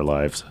time of our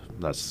lives.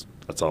 That's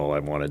all I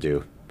want to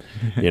do,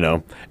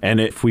 And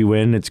if we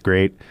win, it's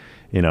great,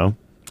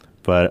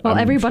 But well,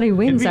 everybody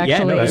wins actually.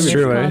 Yeah, no, that's It's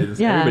true, not- right?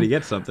 Yeah. Everybody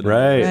gets something.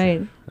 right.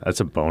 Right. That's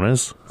a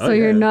bonus. So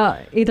you're not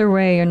either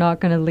way. You're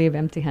not going to leave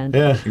empty-handed.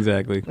 Yeah.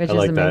 Exactly. Which I is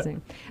like that.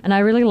 amazing. And I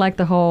really like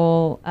the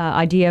whole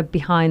idea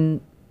behind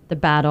the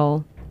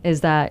battle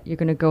is that you're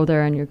going to go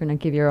there and you're going to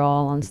give your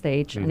all on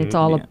stage, and it's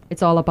all Yeah.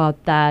 it's all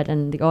about that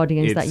and the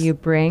audience that It's- you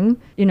bring.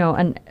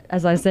 And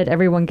as I said,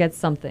 everyone gets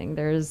something.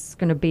 There's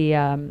going to be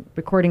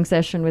recording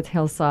session with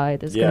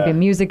Hillside. There's going to be a Yeah.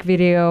 music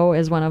video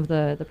as one of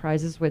the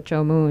prizes with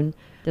Joe Moon.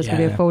 There's going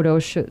to be a Yeah. photo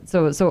shoot.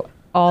 So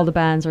all the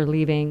bands are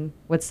leaving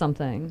with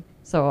something.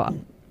 So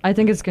I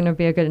think it's going to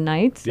be a good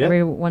night. Yeah.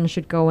 Everyone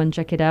should go and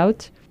check it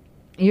out.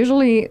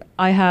 Usually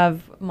I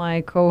have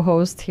my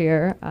co-host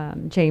here,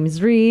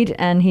 James Reed,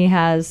 and he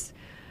has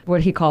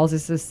what he calls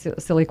is a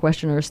silly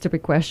question or a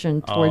stupid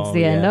question towards Oh,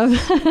 the end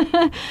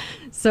of.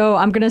 So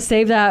I'm going to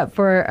save that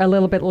for a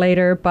little bit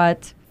later.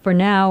 But for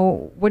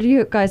now, what do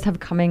you guys have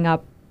coming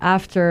up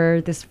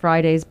after this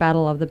Friday's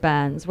Battle of the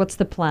Bands? What's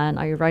the plan?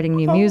 Are you writing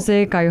new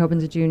music? Are you hoping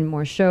to do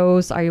more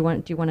shows? Do you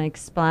want to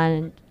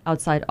expand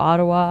outside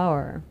Ottawa,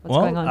 or what's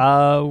going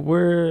on?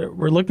 We're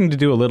looking to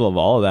do a little of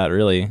all of that,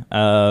 really.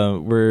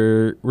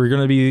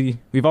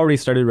 We've already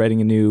started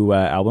writing a new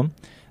album.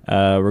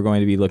 We're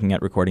going to be looking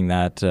at recording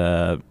that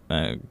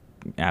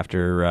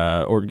after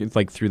or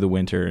like through the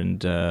winter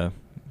and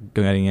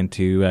going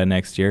into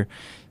next year.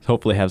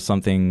 Hopefully have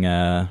something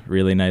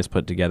really nice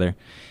put together.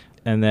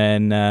 And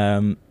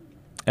then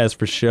as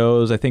for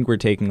shows, I think we're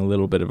taking a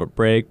little bit of a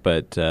break,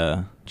 but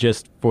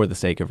just for the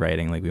sake of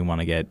writing, like we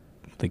want to get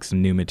like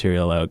some new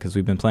material out, because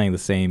we've been playing the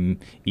same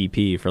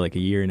EP for like a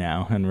year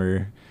now, and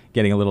we're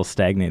getting a little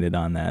stagnated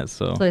on that.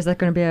 So is that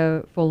going to be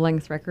a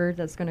full-length record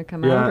that's going to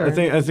come out?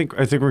 Yeah, I think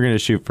we're going to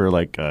shoot for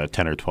like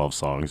 10 or 12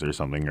 songs or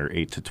something, or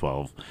 8 to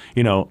 12.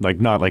 You know,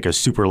 like not like a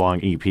super long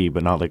EP,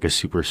 but not like a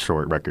super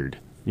short record.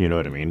 You know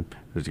what I mean?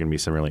 There's going to be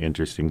some really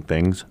interesting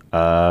things.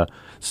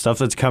 Stuff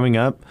that's coming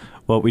up.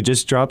 Well, we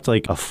just dropped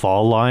like a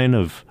fall line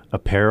of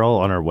apparel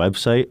on our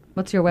website.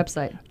 What's your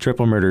website?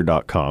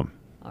 triplemurder.com.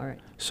 All right.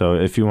 So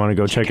if you want to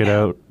go check it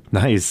out.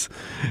 Nice.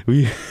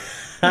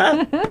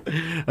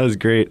 That was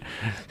great.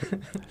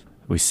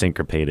 We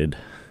syncopated.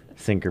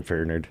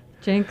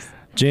 Jinx.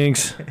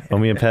 Owe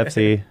me a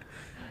Pepsi.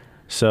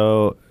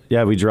 So,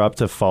 yeah, we dropped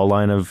a fall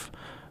line of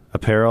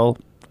apparel.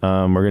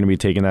 We're going to be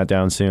taking that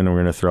down soon, and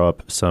we're going to throw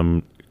up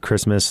some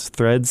Christmas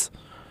threads,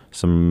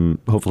 some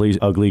hopefully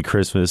ugly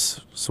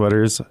Christmas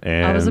sweaters.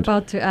 And I was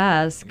about to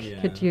ask,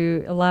 could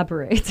you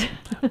elaborate?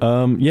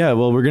 Yeah,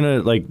 well, we're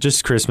going to, like,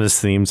 just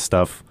Christmas-themed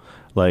stuff.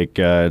 Like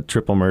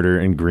Triple Murder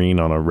in green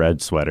on a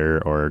red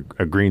sweater, or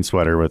a green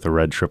sweater with a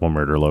red Triple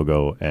Murder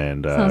logo.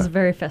 And sounds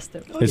very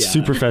festive. It's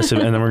super festive.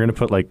 And then we're going to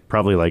put like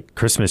probably like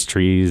Christmas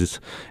trees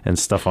and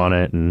stuff on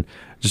it. And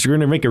just we're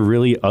going to make a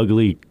really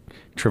ugly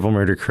Triple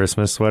Murder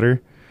Christmas sweater.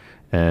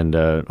 And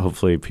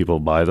hopefully people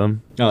buy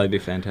them. Oh, that'd be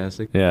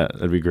fantastic. Yeah,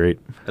 that'd be great.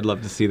 I'd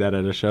love to see that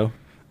at a show.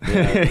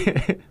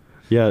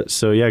 Yeah,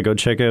 so yeah, go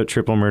check out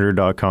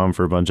triplemurder.com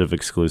for a bunch of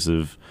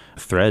exclusive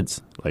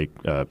threads, like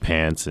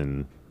pants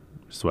and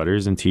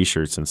sweaters and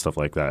t-shirts and stuff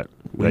like that.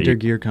 Winter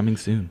gear coming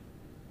soon.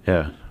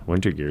 Yeah,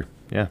 winter gear.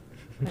 Yeah.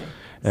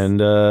 And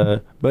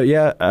but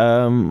yeah,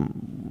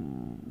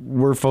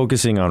 we're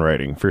focusing on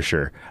writing for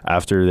sure.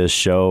 After this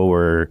show,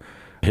 we're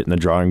hitting the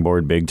drawing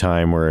board big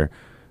time. We're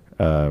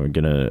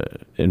gonna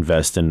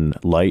invest in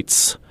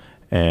lights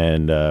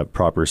and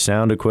proper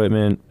sound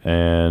equipment,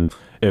 and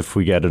if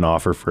we get an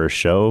offer for a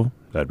show,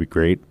 that'd be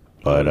great.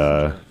 But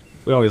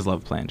we always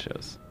love playing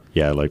shows.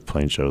 Yeah, I like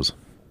playing shows.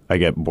 I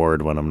get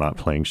bored when I'm not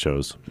playing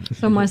shows.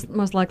 So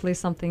most likely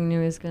something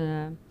new is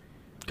gonna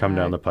come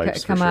down the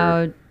pipes. Come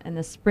out in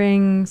the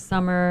spring,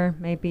 summer,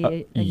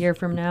 maybe a year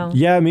from now.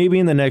 Yeah, maybe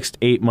in the next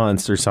 8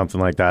 months or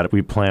something like that.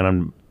 We plan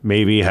on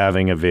maybe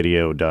having a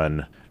video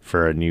done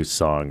for a new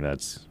song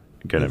that's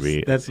gonna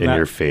be in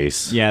your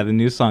face. Yeah, the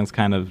new song's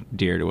kind of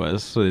dear to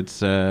us. So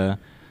it's a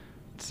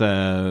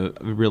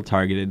real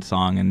targeted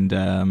song, and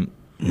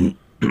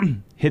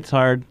hits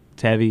hard,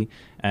 it's heavy,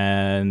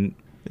 and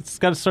it's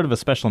got sort of a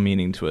special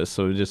meaning to us.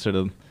 So just sort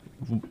of,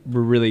 we're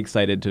really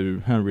excited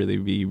to really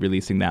be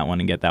releasing that one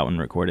and get that one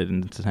recorded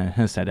and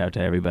sent out to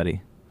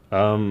everybody.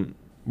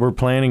 We're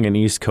planning an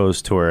East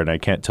Coast tour, and I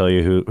can't tell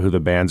you who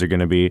the bands are going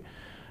to be,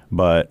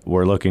 but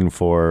we're looking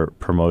for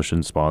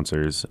promotion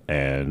sponsors.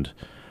 And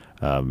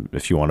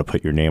if you want to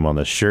put your name on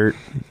the shirt,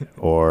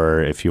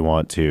 or if you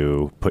want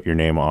to put your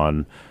name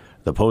on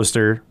the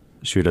poster,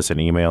 shoot us an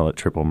email at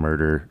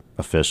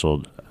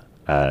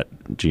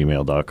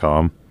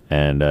triplemurderofficial@gmail.com.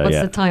 And what's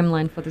the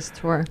timeline for this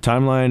tour?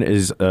 Timeline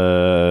is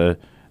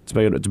it's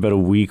about a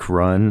week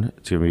run.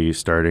 It's gonna be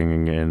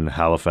starting in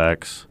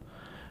Halifax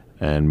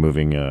and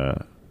moving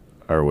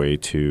our way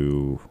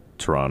to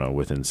Toronto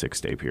within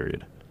 6-day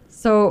period.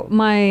 So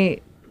I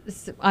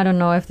don't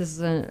know if this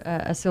is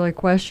a silly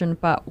question,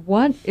 but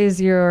what is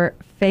your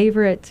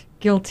favorite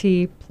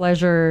guilty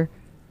pleasure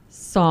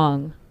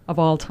song of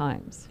all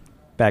times?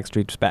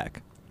 Backstreet's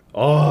Back.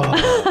 Oh,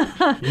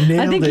 I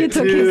think you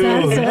took his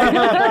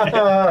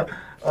answer.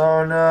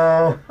 Oh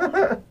no!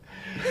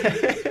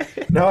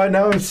 Now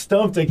I'm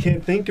stumped. I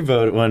can't think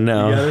about one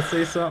now. You gotta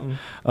say something.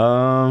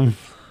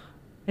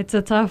 It's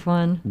a tough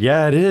one.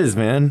 Yeah, it is,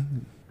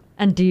 man.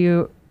 And do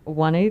you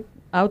want it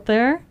out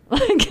there?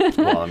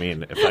 Well, I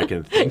mean, if I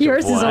can think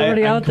yours of one. is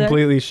already I'm out there.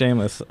 Completely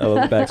shameless. I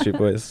love Backstreet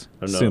Boys.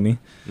 Sue me.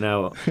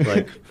 Now,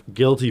 like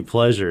guilty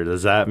pleasure,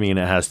 does that mean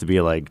it has to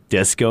be like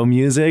disco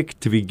music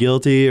to be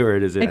guilty, or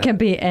does it? It can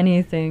be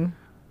anything.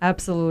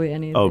 Absolutely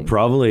anything. Oh,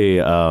 probably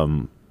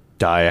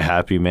Die a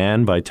Happy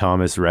Man by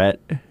Thomas Rhett.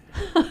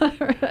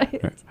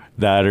 Right.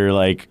 That, or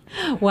like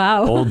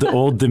wow.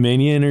 Old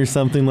Dominion or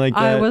something like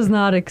that. I was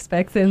not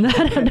expecting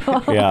that at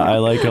all. Yeah, I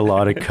like a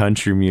lot of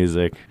country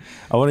music.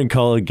 I wouldn't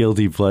call it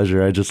guilty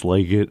pleasure. I just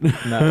like it.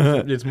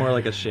 No, it's more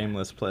like a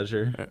shameless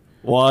pleasure.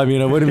 Well, I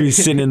mean, I wouldn't be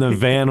sitting in the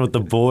van with the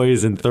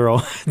boys and throw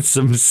on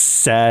some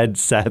sad,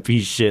 sappy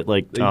shit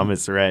like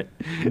Thomas Rhett.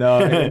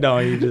 No,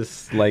 you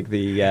just like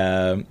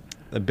the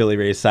Billy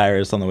Ray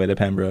Cyrus on the way to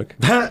Pembroke.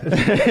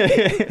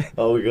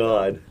 Oh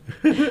God.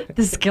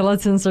 The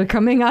skeletons are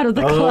coming out of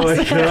the Oh my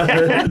closet.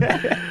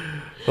 God.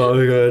 Oh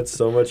my God.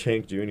 So much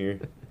Hank Jr.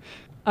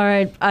 All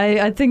right,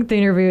 I think the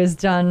interview is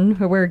done.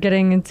 We're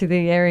getting into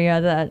the area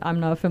that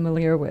I'm not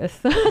familiar with.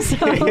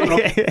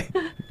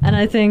 And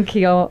I think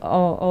he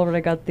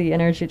already got the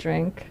energy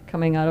drink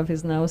coming out of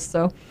his nose.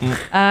 So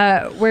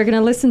we're going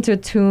to listen to a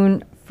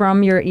tune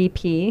from your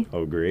EP.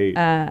 Oh, great.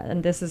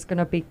 And this is going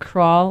to be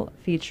Crawl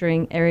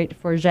featuring Eric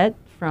Forget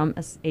from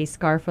A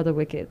Scar for the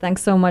Wicked.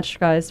 Thanks so much,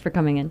 guys, for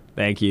coming in.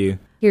 Thank you.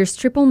 Here's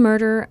Triple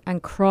Murder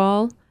and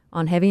Crawl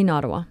on Heavy in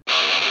Ottawa.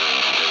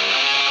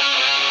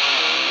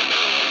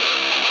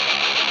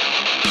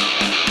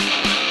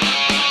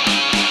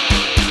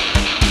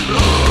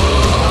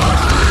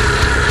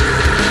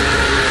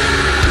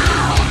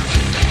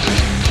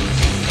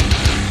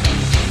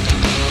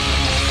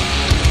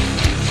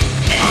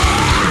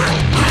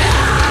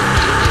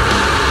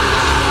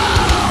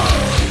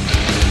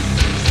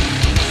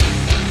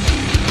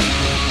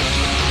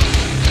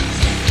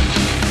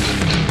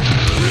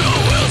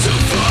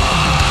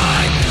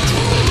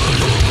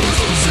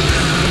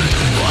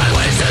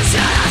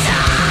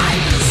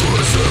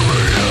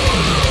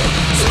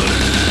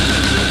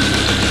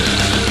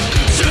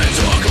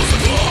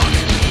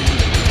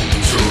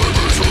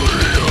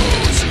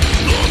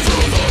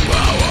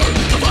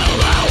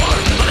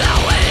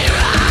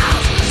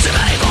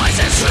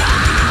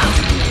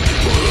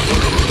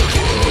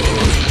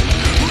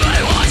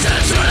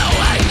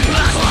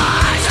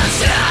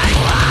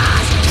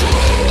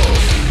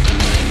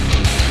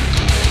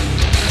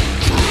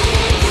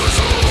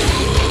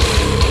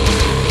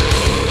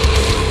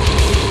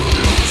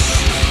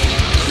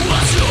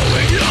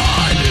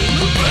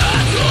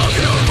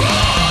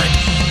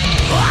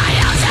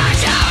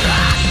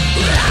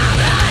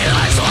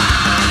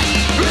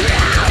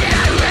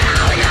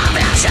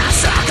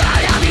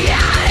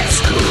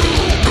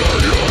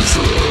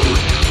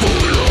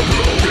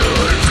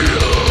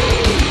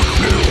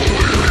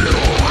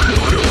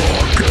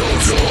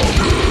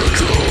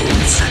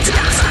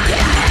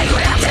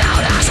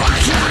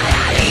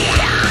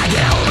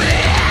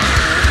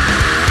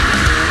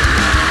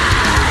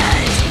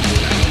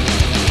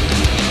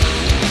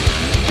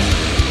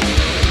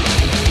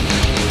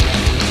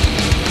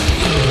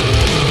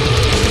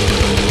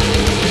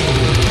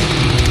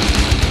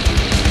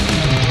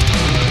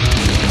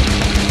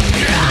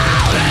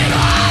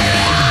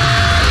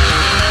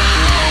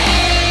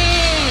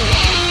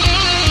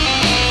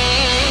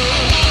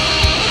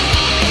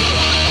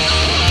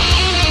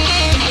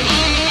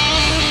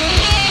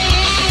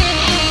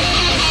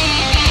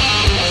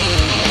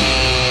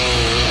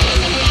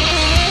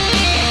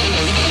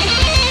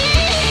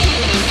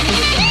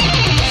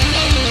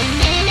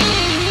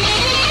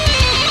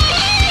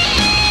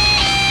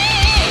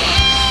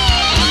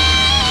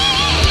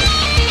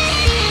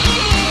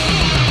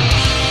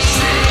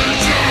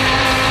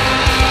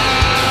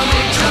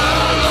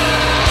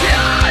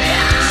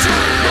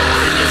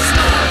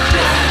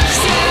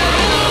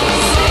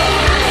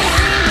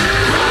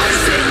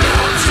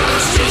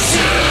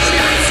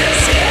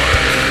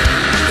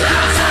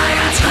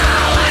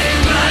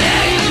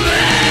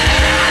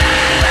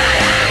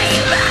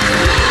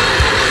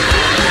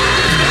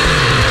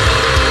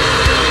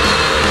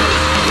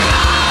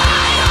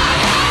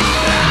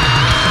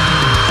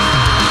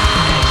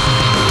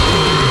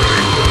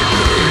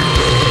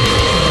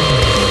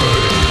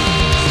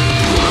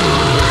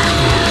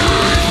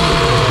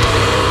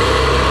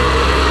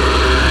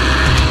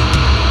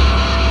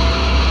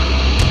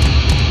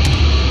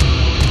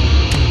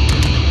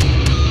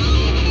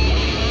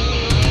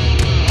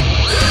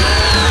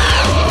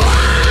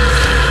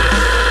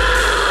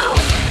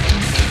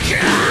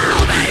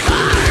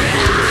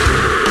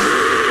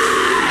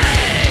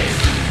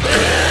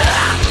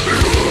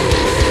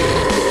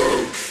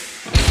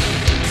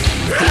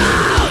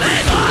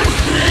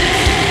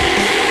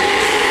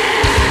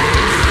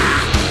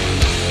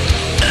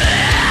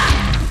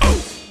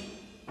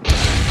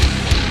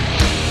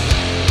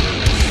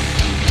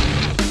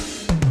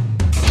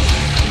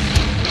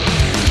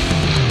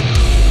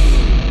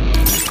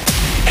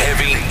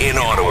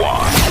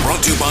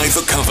 by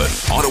The Coven,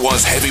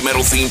 Ottawa's heavy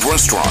metal themed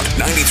restaurant,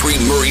 93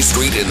 Murray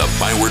Street in the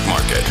Byward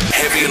Market.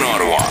 Heavy in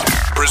Ottawa,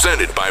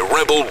 presented by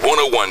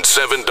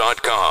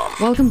Rebel1017.com.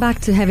 Welcome back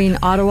to Heavy in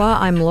Ottawa.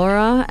 I'm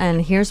Laura,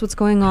 and here's what's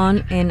going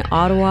on in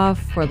Ottawa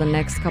for the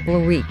next couple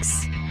of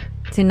weeks.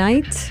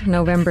 Tonight,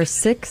 November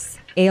 6th,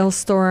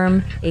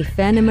 Ailstorm,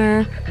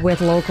 Ephemerer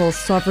with local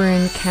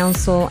Sovereign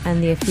Council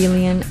and the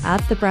Aphelion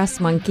at the Brass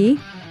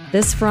Monkey.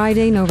 This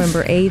Friday,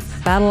 November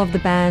 8th, Battle of the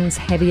Bands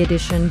Heavy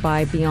Edition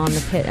by Beyond the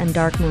Pit and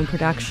Dark Moon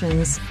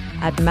Productions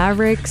at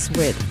Mavericks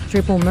with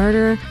Triple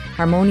Murder,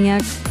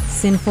 Harmoniac,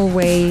 Sinful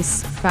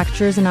Ways,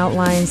 Fractures and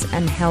Outlines,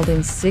 and Held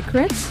in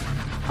Secret.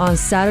 On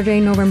Saturday,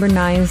 November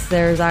 9th,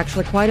 there's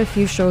actually quite a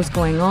few shows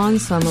going on,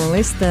 so I'm going to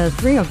list the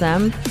three of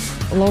them.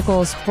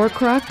 Locals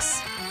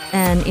Horcrux,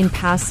 and In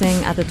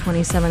Passing at the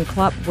 27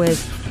 Club with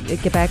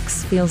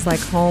Quebec's Feels Like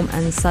Home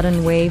and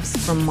Sudden Waves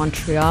from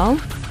Montreal.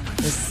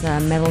 this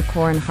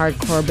metalcore and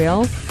hardcore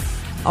bill.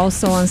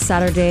 Also on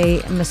Saturday,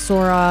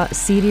 Mesora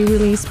CD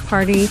release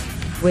party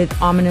with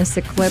Ominous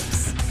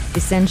Eclipse,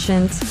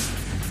 Descendant,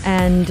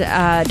 and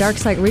Dark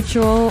Side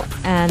Ritual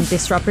and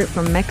Disrupted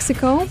from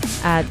Mexico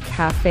at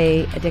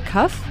Cafe de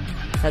Cuff.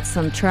 That's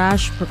some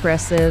trash,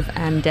 progressive,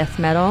 and death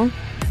metal.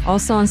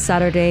 Also on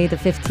Saturday, the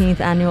 15th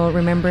annual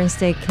Remembrance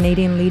Day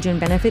Canadian Legion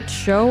Benefit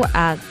Show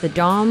at the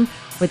Dome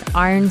with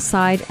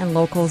Ironside and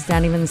locals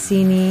Danny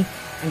Vancini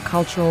and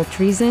Cultural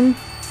Treason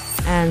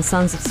and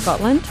Sons of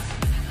Scotland.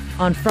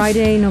 On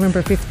Friday,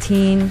 November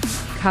 15,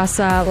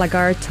 Casa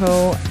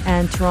Lagarto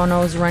and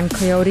Toronto's Run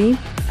Coyote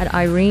at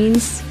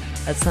Irene's.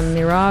 That's some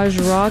Mirage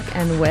Rock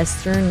and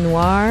Western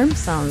Noir.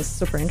 Sounds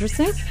super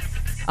interesting.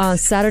 On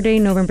Saturday,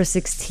 November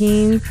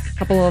 16, a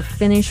couple of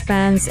Finnish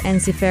bands,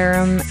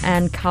 Ensiferum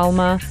and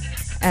Kalma,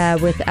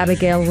 with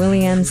Abigail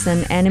Williams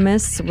and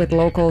Animus, with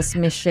locals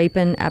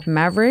Misshapen at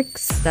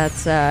Mavericks.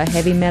 That's a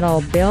heavy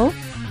metal bill.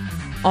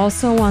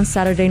 Also on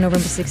Saturday,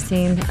 November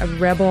 16th, a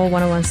Rebel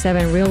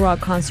 1017 Real Rock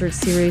Concert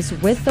Series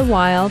with The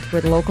Wild,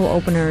 with local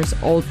openers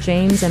Old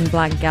James and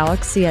Black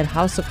Galaxy at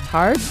House of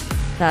Tart.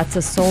 That's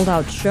a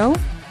sold-out show.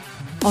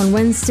 On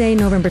Wednesday,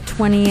 November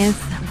 20th,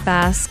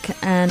 Basque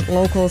and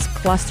locals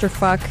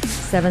Clusterfuck,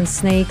 Seven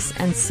Snakes,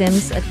 and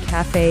Sims at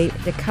Cafe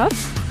de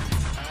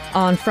Cuff.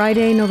 On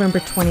Friday, November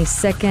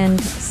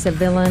 22nd,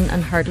 Civilian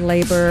and Hard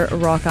Labor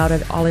rock out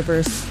at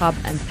Oliver's Pub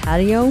and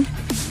Patio.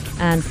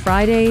 And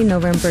Friday,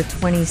 November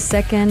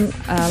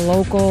 22nd,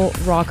 local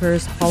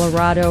rockers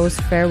Colorado's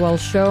farewell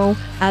show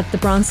at the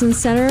Bronson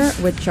Center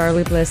with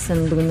Charlie Bliss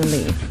and Luna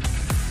Lee.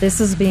 This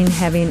has been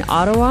Heavy in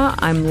Ottawa.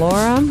 I'm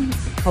Laura.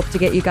 Hope to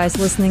get you guys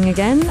listening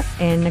again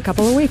in a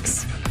couple of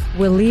weeks.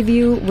 We'll leave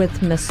you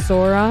with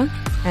Mesora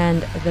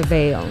and The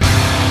Veil.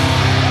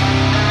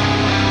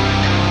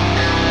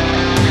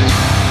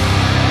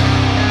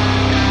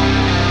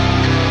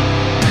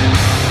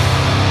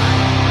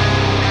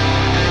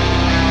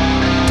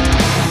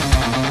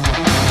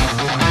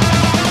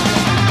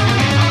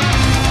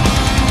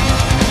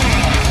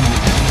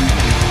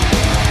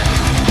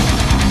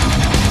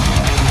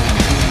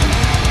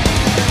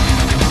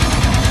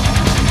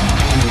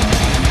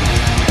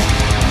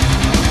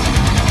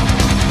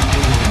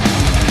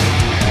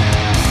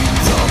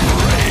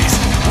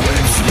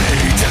 Whips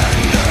me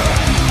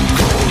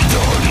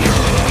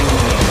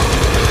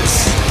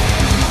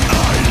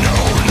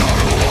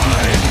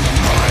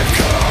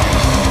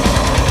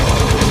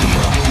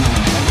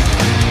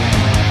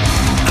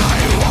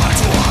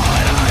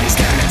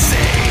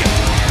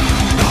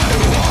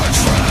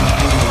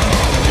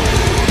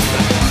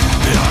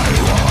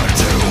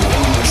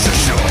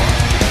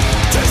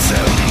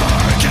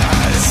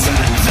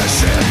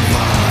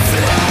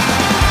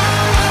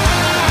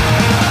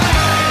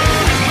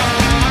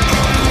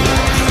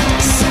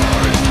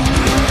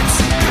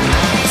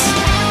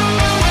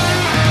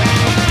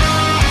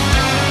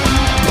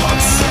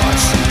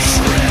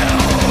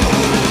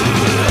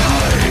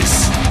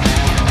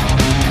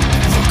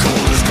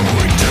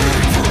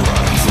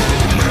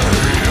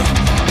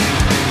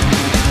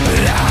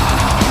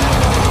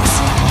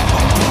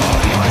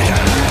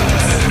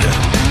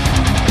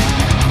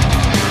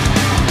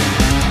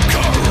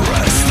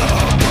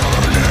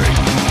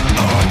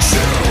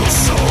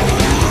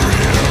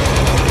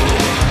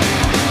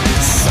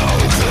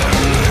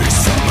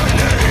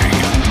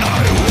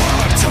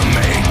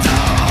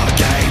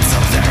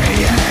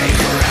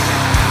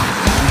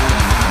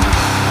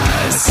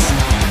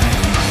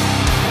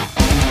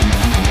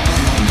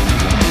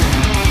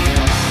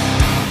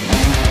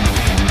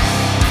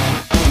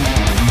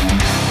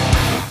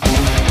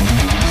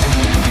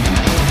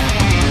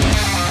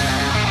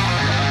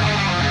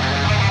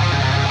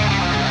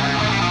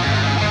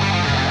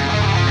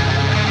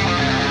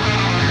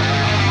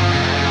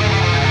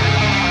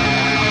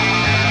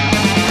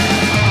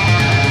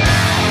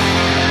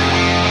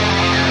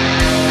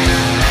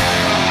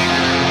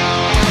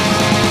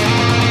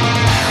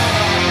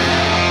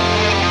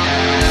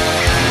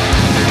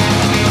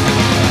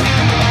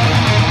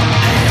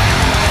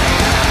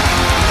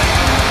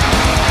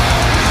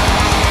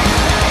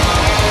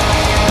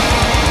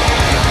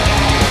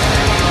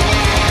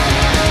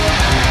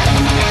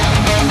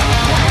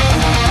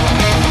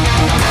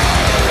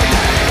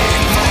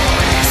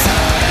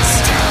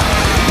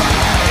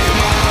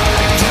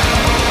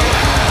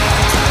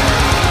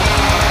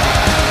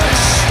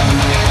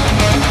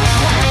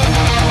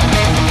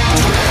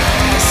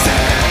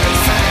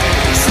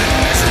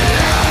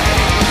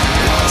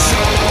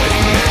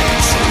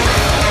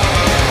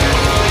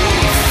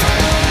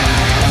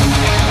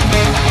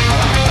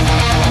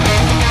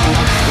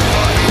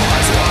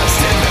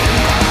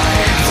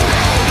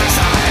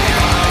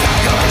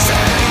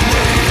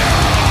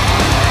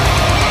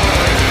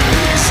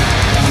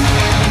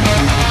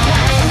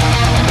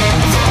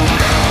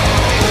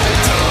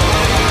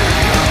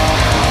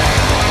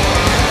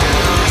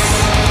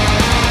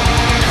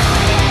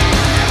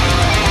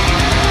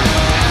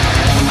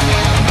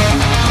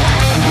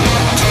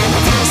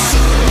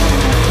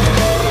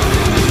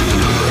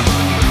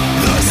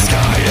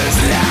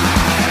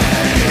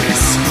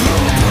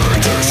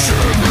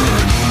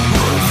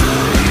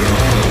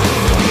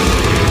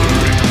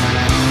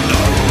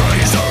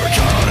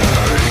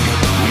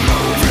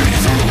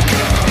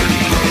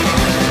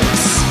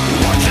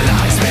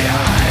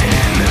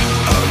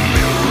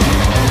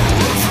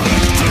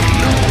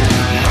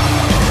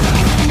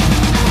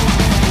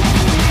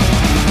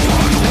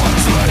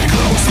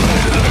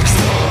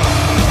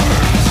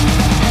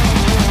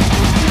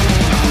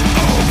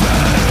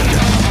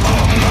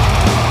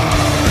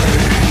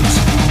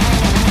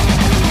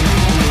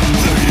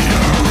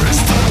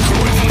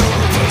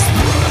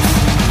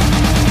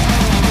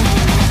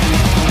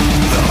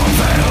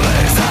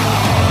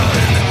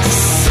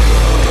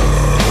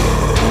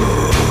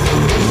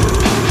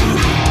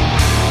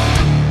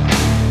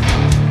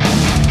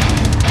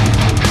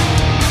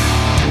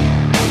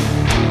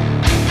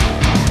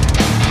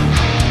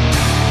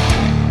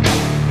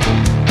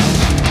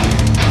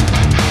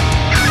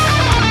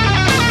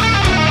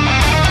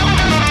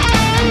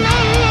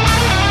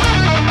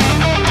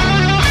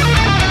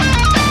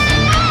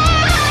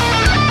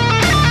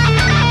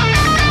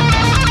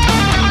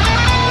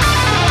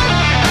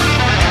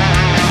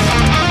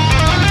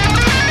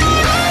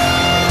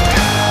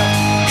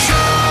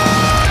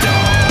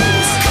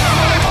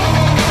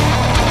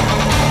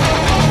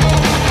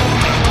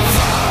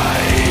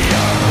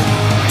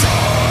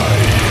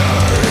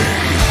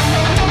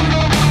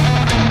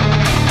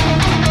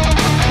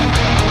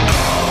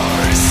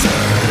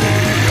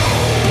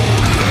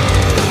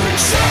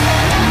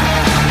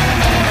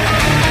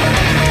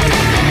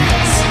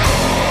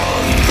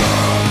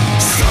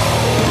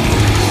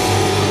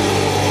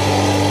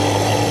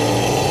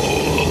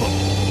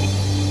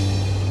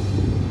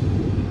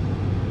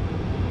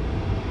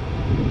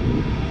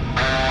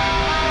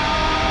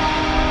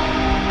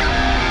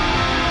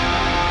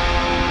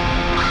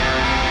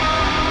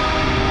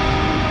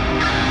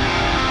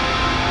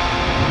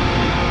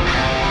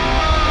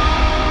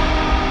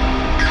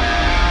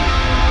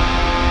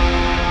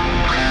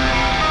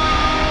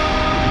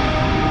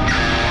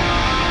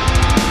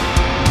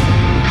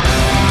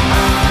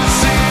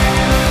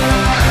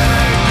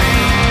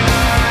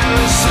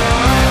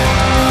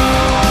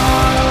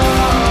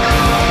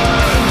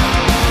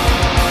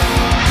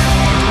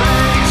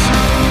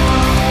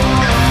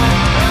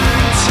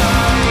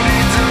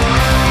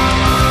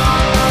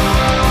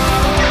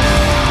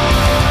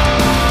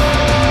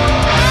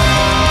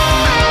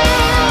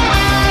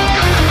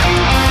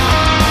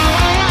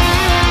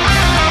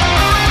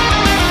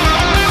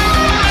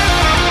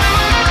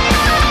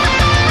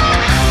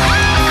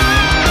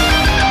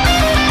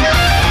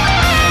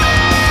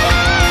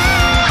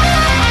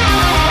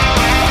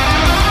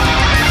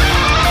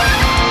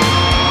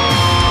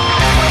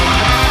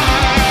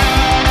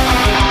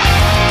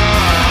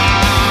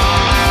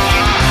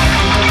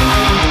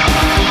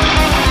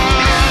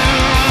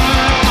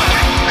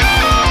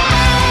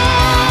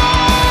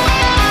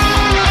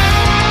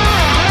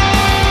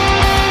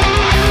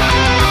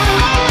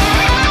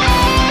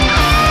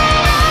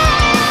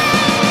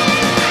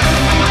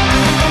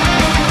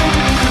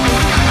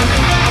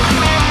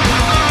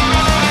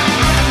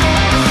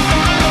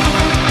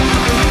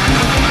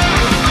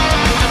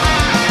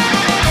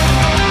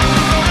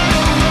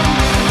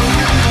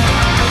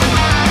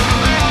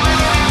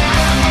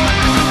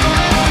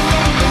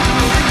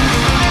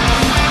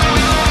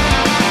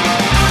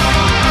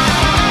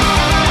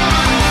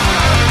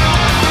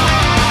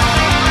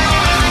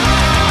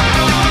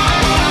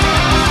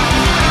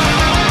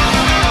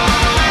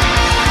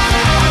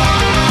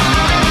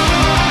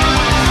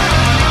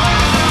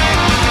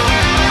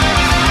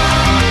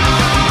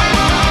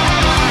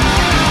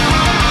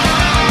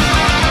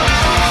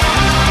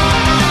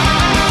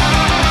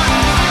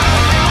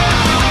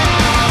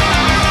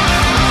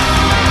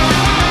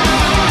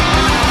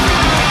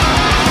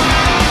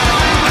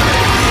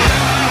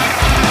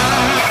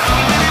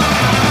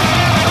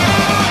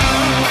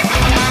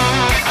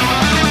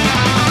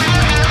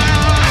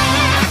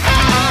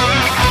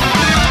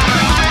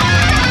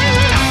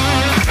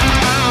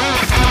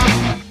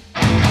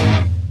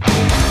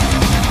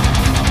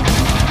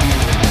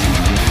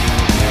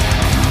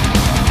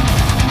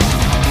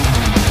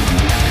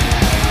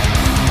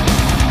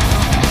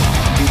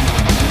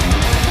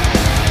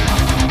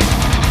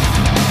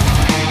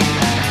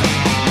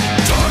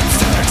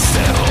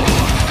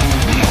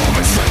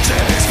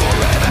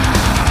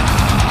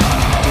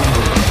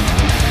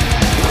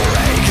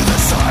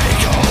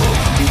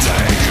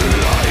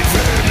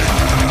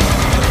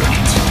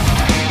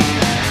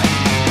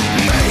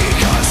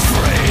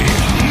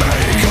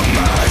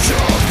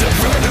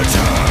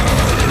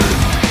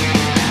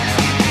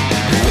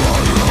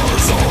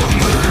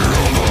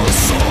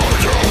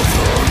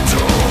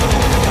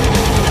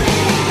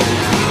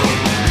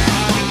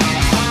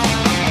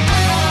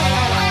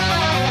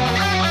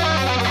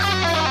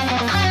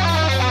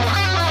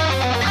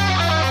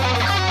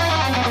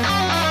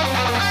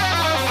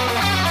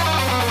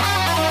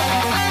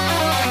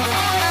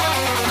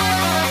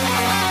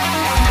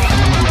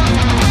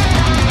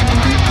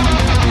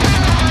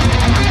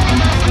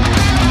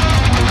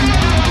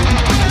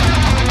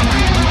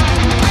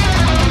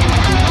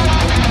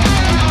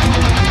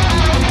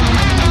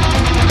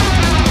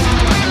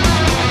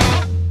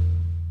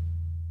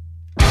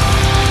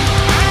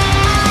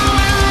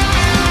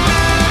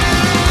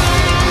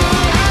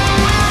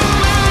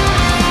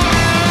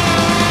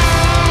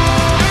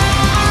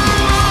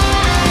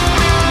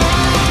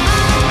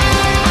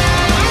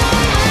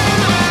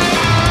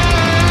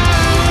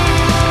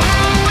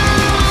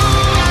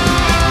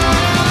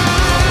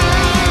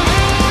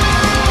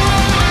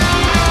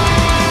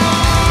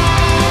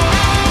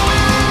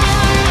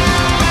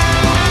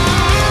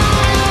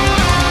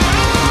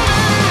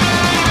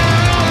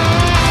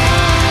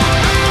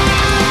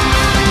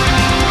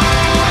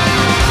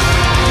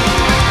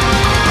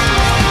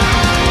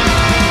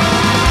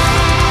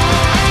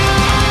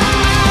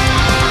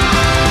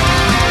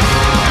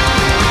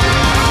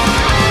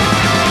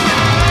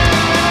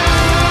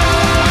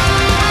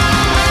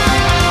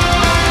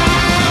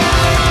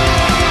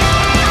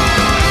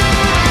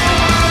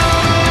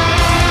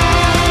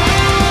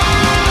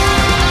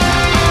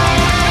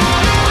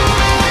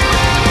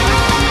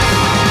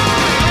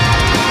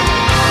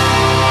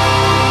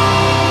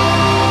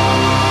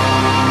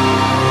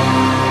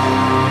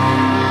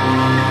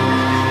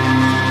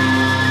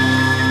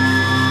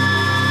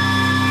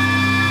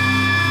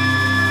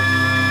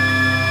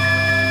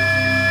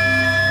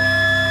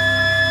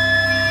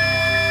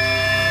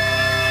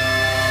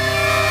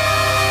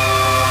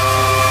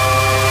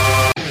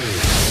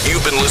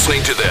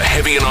listening to the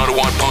Heavy in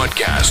Ottawa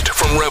podcast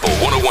from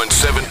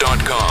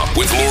Rebel1017.com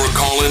with Laura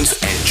Collins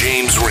and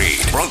James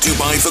Reed. Brought to you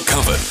by The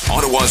Coven,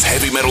 Ottawa's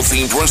heavy metal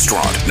themed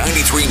restaurant,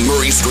 93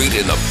 Murray Street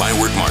in the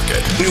Byward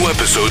Market. New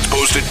episodes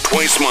posted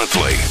twice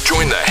monthly.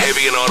 Join the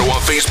Heavy in Ottawa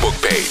Facebook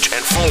page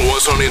and follow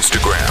us on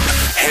Instagram.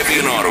 Heavy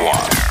in Ottawa,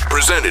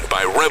 presented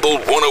by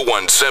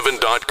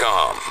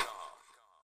Rebel1017.com.